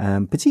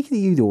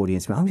 particularly you, the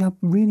audience. I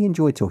really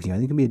enjoyed talking to you. I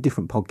think it'll be a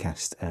different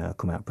podcast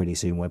come out pretty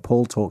soon where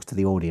Paul talks to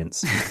the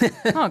audience.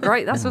 Oh,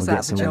 great. That's what's out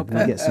of the job.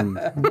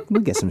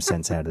 We'll get some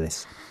sense out of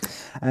this.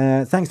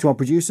 Thanks to our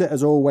producer,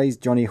 as always,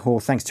 Johnny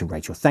Hoare. Thanks to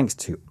Rachel. Thanks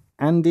to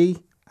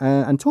Andy.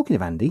 And talking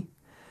of Andy,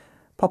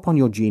 pop on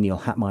your genial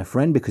hat, my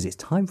friend, because it's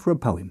time for a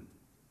poem.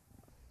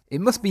 It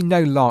must be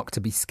no lark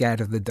to be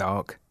scared of the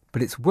dark,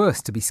 but it's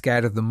worse to be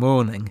scared of the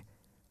morning,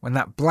 when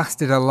that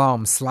blasted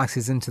alarm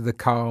slices into the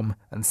calm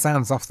and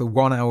sounds off the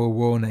 1 hour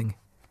warning.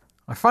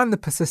 I find the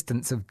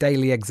persistence of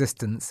daily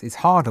existence is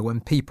harder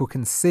when people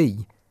can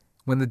see.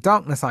 When the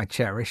darkness I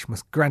cherish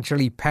must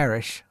gradually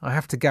perish, I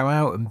have to go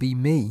out and be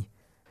me.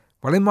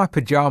 While in my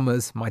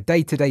pyjamas, my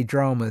day-to-day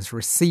dramas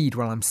recede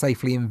while I'm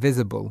safely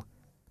invisible.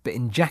 But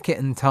in jacket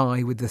and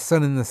tie, with the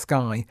sun in the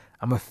sky,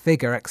 I'm a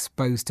figure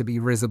exposed to be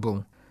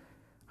risible.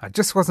 I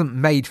just wasn't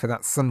made for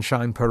that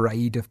sunshine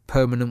parade of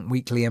permanent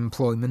weekly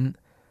employment,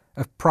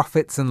 of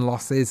profits and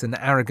losses and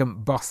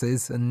arrogant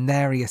bosses and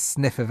nary a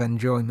sniff of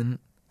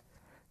enjoyment.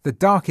 The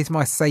dark is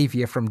my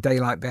saviour from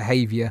daylight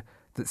behaviour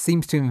that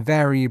seems to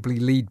invariably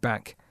lead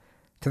back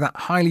to that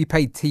highly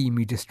paid team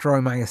who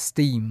destroy my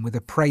esteem with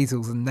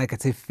appraisals and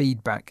negative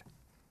feedback.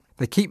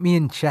 They keep me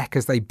in check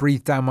as they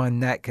breathe down my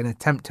neck and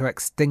attempt to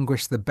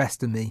extinguish the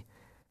best of me.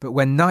 But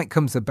when night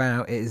comes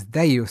about, it is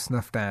they who are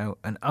snuffed out,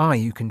 and I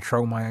who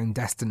control my own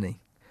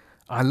destiny.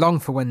 I long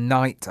for when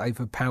night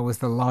overpowers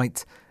the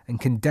light and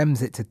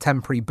condemns it to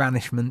temporary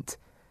banishment,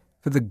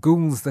 for the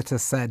ghouls that are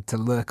said to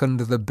lurk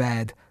under the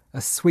bed are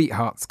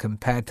sweethearts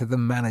compared to the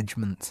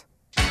management.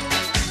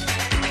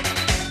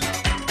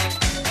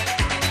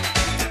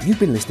 You've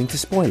been listening to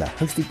Spoiler,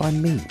 hosted by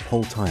me,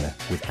 Paul Tyler,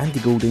 with Andy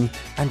Goulding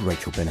and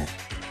Rachel Burnett.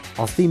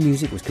 Our theme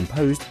music was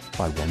composed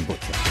by Ron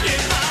Butcher.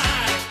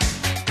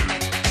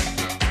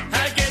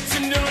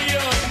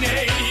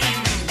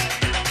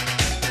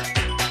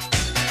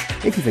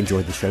 If you've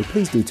enjoyed the show,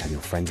 please do tell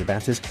your friends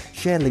about us,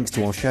 share links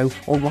to our show,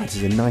 or write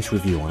us a nice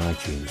review on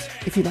iTunes.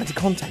 If you'd like to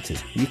contact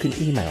us, you can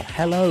email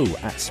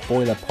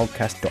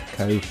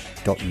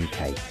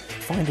hello@spoilerpodcast.co.uk.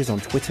 Find us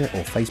on Twitter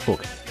or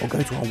Facebook, or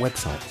go to our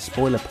website,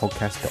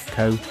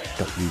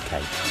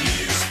 spoilerpodcast.co.uk.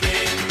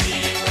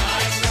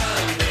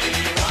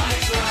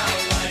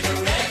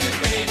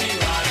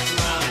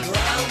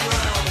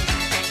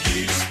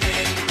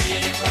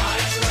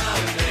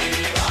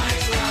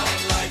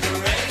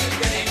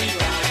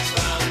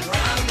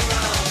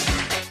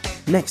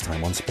 Next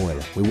time on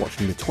Spoiler, we're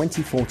watching the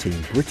 2014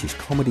 British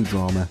comedy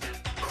drama,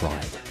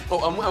 Pride.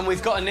 Oh, and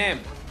we've got a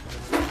name.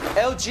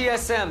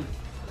 LGSM.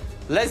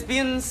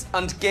 Lesbians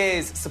and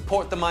gays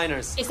support the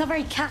minors. It's not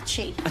very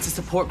catchy. It's a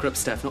support group,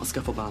 Steph, not a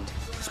scuffle band.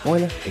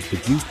 Spoiler is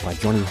produced by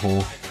Johnny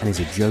Hoare and is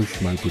a Joe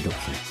Schmo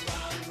production.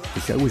 The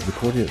show was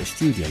recorded at the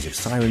studios of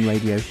Siren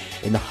Radio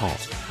in the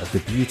heart of the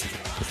beautiful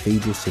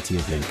cathedral city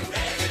of Lincoln.